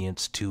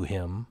obedience to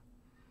him.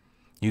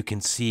 You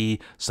can see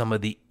some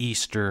of the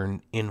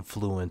Eastern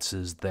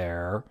influences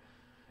there,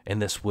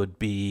 and this would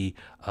be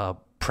a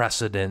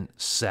precedent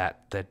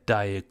set that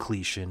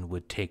Diocletian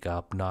would take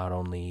up not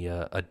only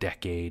a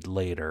decade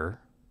later.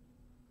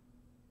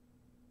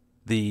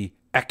 The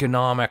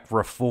economic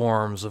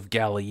reforms of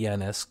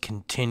Gallienus,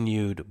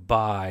 continued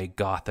by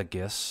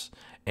Gothicus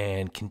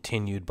and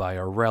continued by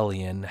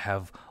Aurelian,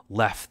 have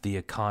left the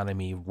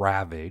economy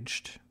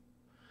ravaged.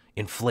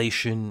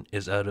 Inflation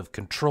is out of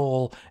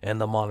control and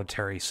the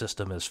monetary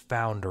system is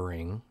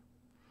foundering.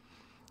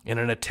 In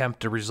an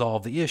attempt to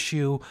resolve the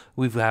issue,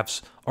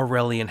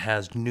 Aurelian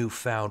has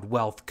newfound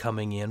wealth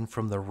coming in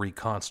from the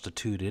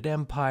reconstituted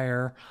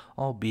empire,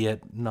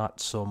 albeit not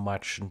so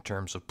much in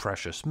terms of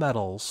precious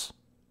metals.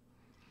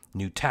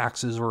 New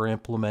taxes were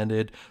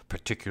implemented,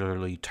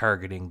 particularly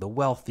targeting the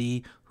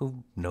wealthy,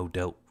 who no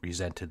doubt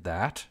resented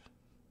that.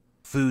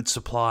 Food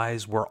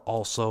supplies were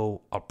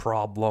also a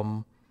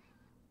problem.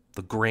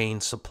 The grain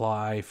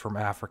supply from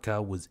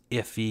Africa was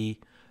iffy.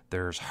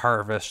 There's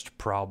harvest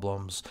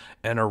problems,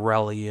 and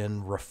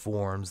Aurelian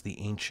reforms the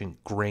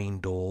ancient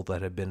grain dole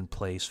that had been in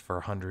place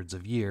for hundreds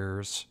of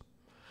years,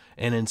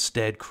 and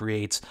instead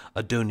creates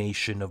a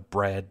donation of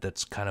bread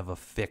that's kind of a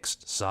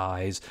fixed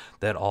size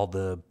that all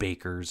the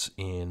bakers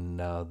in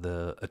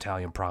the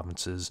Italian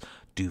provinces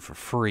do for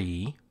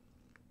free.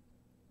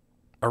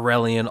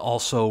 Aurelian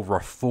also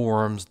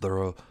reforms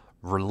the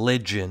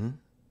religion.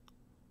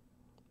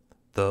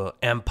 The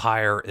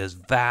empire is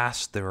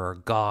vast, there are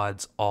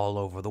gods all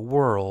over the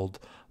world,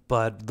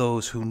 but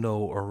those who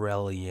know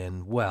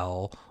Aurelian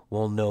well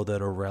will know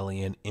that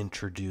Aurelian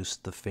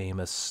introduced the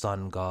famous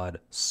sun god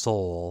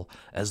Sol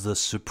as the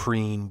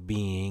supreme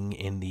being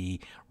in the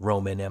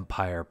Roman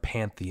Empire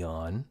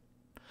pantheon.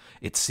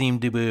 It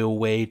seemed to be a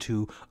way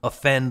to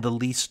offend the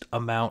least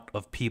amount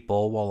of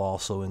people while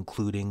also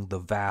including the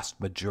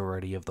vast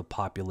majority of the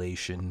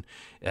population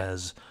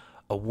as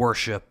a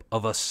worship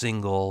of a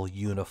single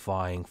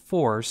unifying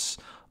force,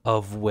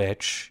 of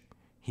which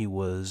he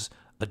was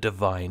a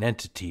divine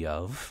entity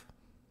of.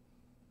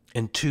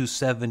 In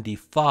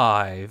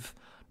 275,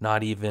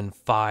 not even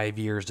 5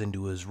 years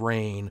into his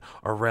reign,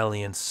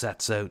 Aurelian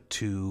sets out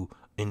to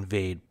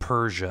invade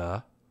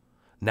Persia,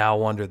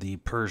 now under the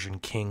Persian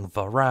king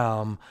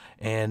Bahram,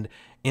 and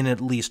in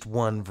at least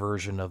one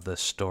version of this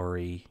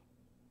story.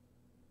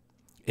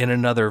 In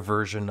another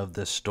version of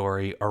this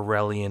story,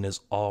 Aurelian is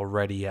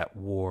already at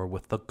war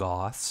with the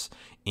Goths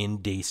in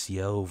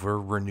Dacia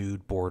over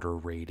renewed border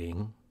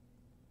raiding.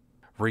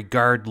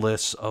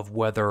 Regardless of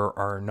whether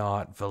or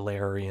not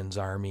Valerian's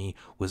army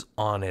was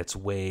on its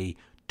way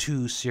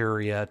to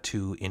Syria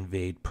to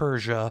invade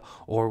Persia,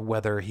 or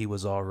whether he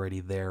was already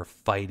there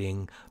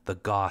fighting the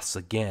Goths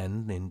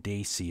again in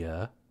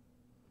Dacia,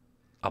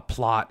 a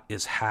plot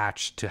is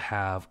hatched to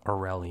have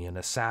Aurelian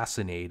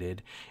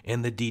assassinated,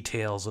 and the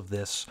details of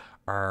this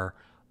are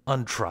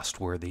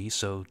untrustworthy,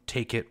 so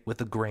take it with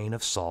a grain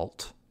of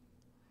salt.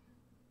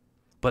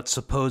 But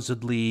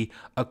supposedly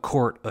a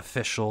court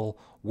official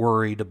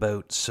worried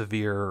about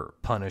severe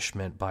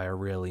punishment by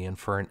Aurelian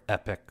for an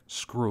epic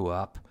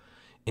screw-up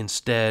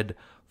instead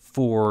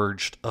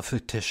forged a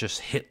fictitious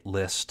hit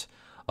list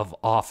of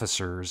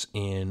officers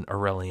in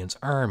Aurelian's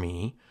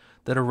army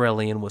that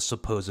Aurelian was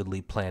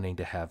supposedly planning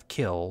to have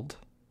killed.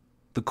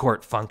 The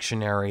court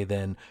functionary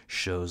then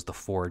shows the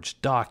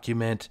forged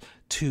document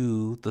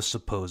to the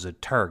supposed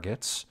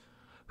targets,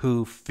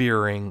 who,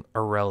 fearing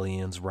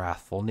Aurelian's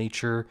wrathful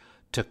nature,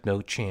 took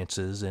no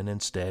chances and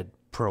instead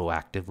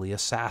proactively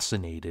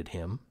assassinated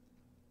him.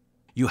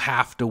 You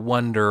have to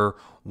wonder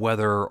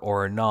whether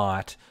or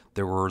not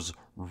there was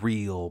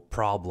real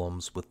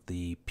problems with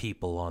the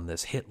people on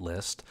this hit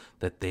list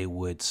that they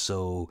would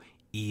so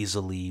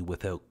easily,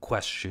 without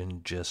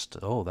question, just,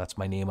 oh, that's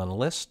my name on the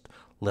list,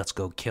 let's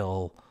go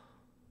kill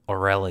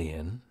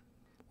Aurelian.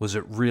 Was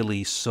it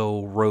really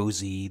so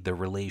rosy, the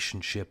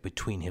relationship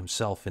between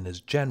himself and his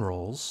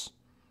generals?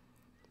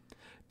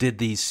 Did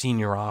these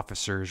senior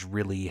officers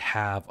really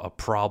have a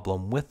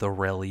problem with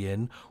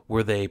Aurelian?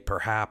 Were they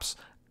perhaps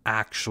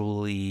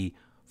actually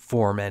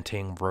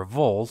fomenting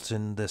revolt,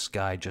 and this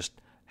guy just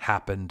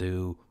happened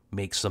to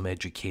make some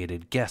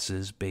educated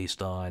guesses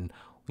based on,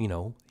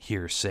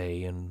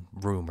 hearsay and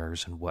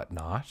rumors and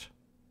whatnot?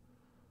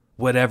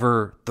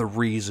 Whatever the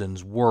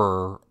reasons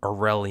were,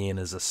 Aurelian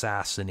is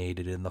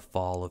assassinated in the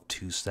fall of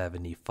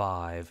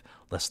 275,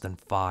 less than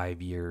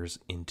 5 years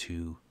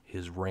into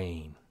his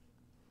reign.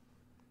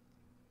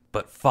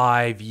 But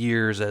 5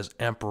 years as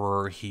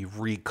emperor, he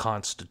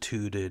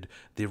reconstituted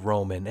the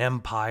Roman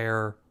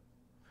Empire,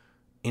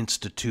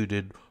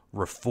 instituted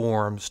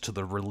reforms to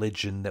the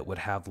religion that would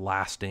have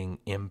lasting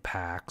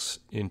impacts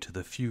into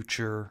the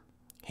future.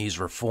 He's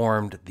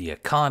reformed the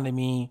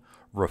economy,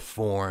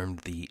 reformed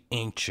the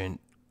ancient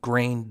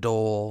grain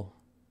dole.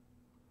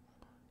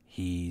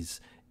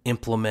 He's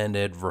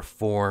implemented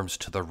reforms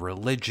to the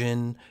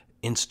religion,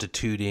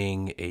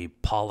 instituting a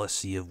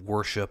policy of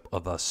worship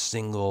of a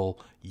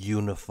single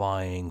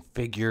unifying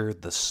figure,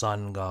 the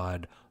sun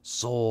god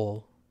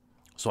Sol.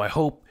 So I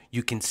hope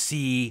you can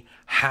see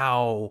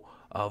how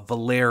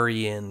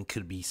Valerian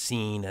could be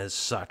seen as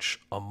such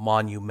a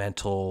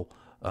monumental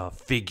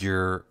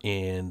figure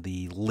in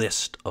the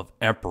list of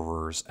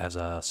emperors as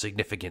a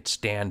significant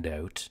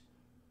standout,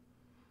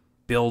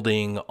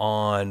 building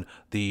on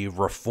the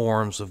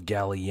reforms of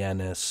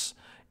Gallienus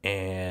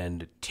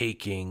and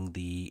taking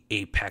the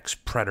apex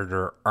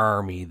predator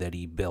army that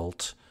he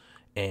built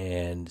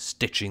and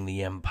stitching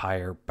the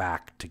empire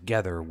back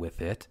together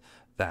with it,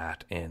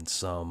 that and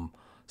some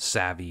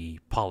savvy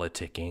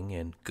politicking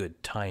and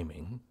good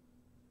timing.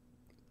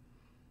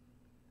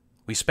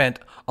 We spent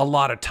a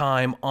lot of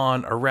time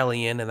on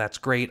Aurelian, and that's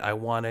great. I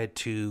wanted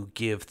to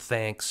give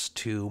thanks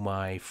to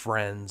my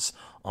friends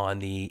on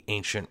the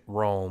Ancient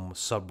Rome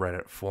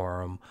subreddit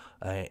forum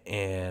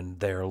and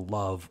their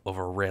love of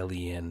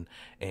Aurelian,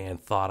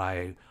 and thought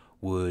I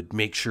would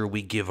make sure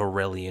we give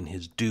Aurelian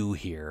his due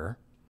here.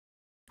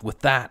 With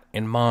that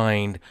in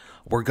mind,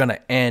 we're going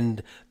to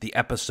end the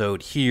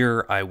episode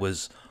here. I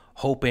was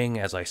hoping,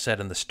 as I said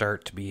in the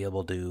start, to be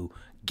able to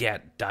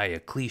get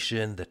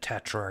Diocletian, the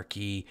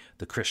Tetrarchy,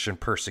 the Christian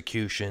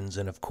persecutions,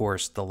 and of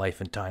course the life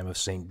and time of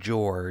St.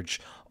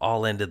 George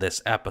all into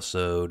this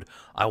episode.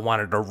 I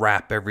wanted to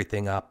wrap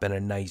everything up in a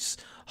nice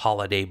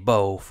holiday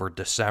bow for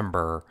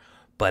December,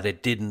 but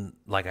it didn't.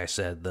 Like I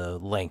said, the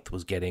length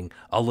was getting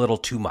a little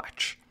too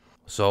much.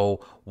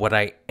 So what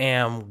I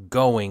am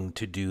going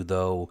to do,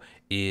 though,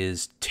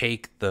 is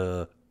take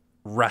the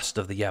rest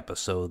of the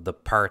episode, the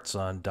parts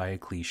on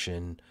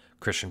Diocletian,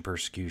 Christian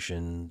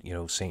persecution,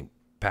 St.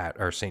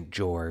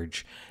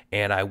 George,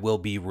 and I will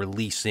be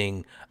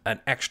releasing an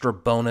extra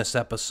bonus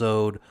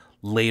episode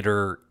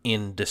later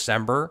in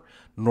December.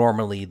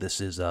 Normally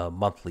this is a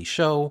monthly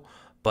show,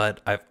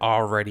 but I've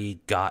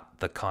already got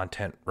the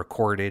content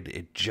recorded.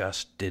 It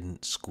just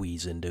didn't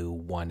squeeze into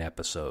one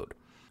episode.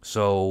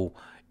 So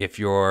if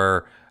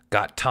you're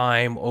got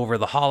time over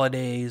the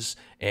holidays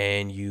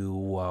and you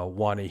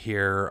want to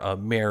hear a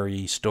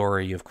merry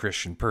story of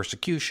Christian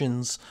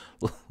persecutions,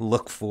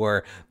 look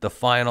for the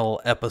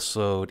final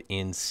episode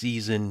in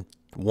season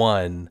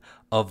 1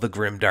 of the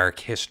Grimdark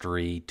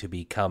History to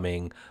be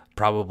coming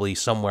probably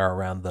somewhere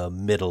around the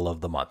middle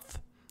of the month.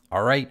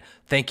 All right.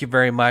 Thank you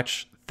very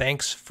much.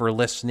 Thanks for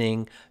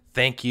listening.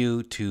 Thank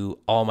you to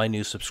all my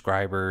new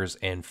subscribers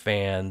and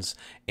fans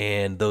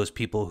and those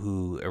people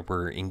who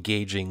were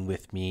engaging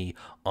with me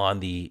on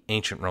the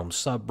Ancient Rome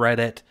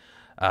subreddit.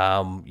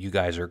 You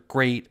guys are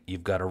great.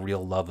 You've got a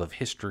real love of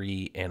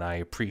history, and I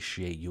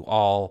appreciate you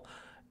all.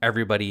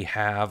 Everybody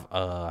have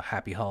a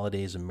happy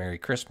holidays and Merry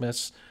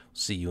Christmas.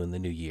 See you in the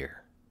new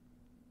year.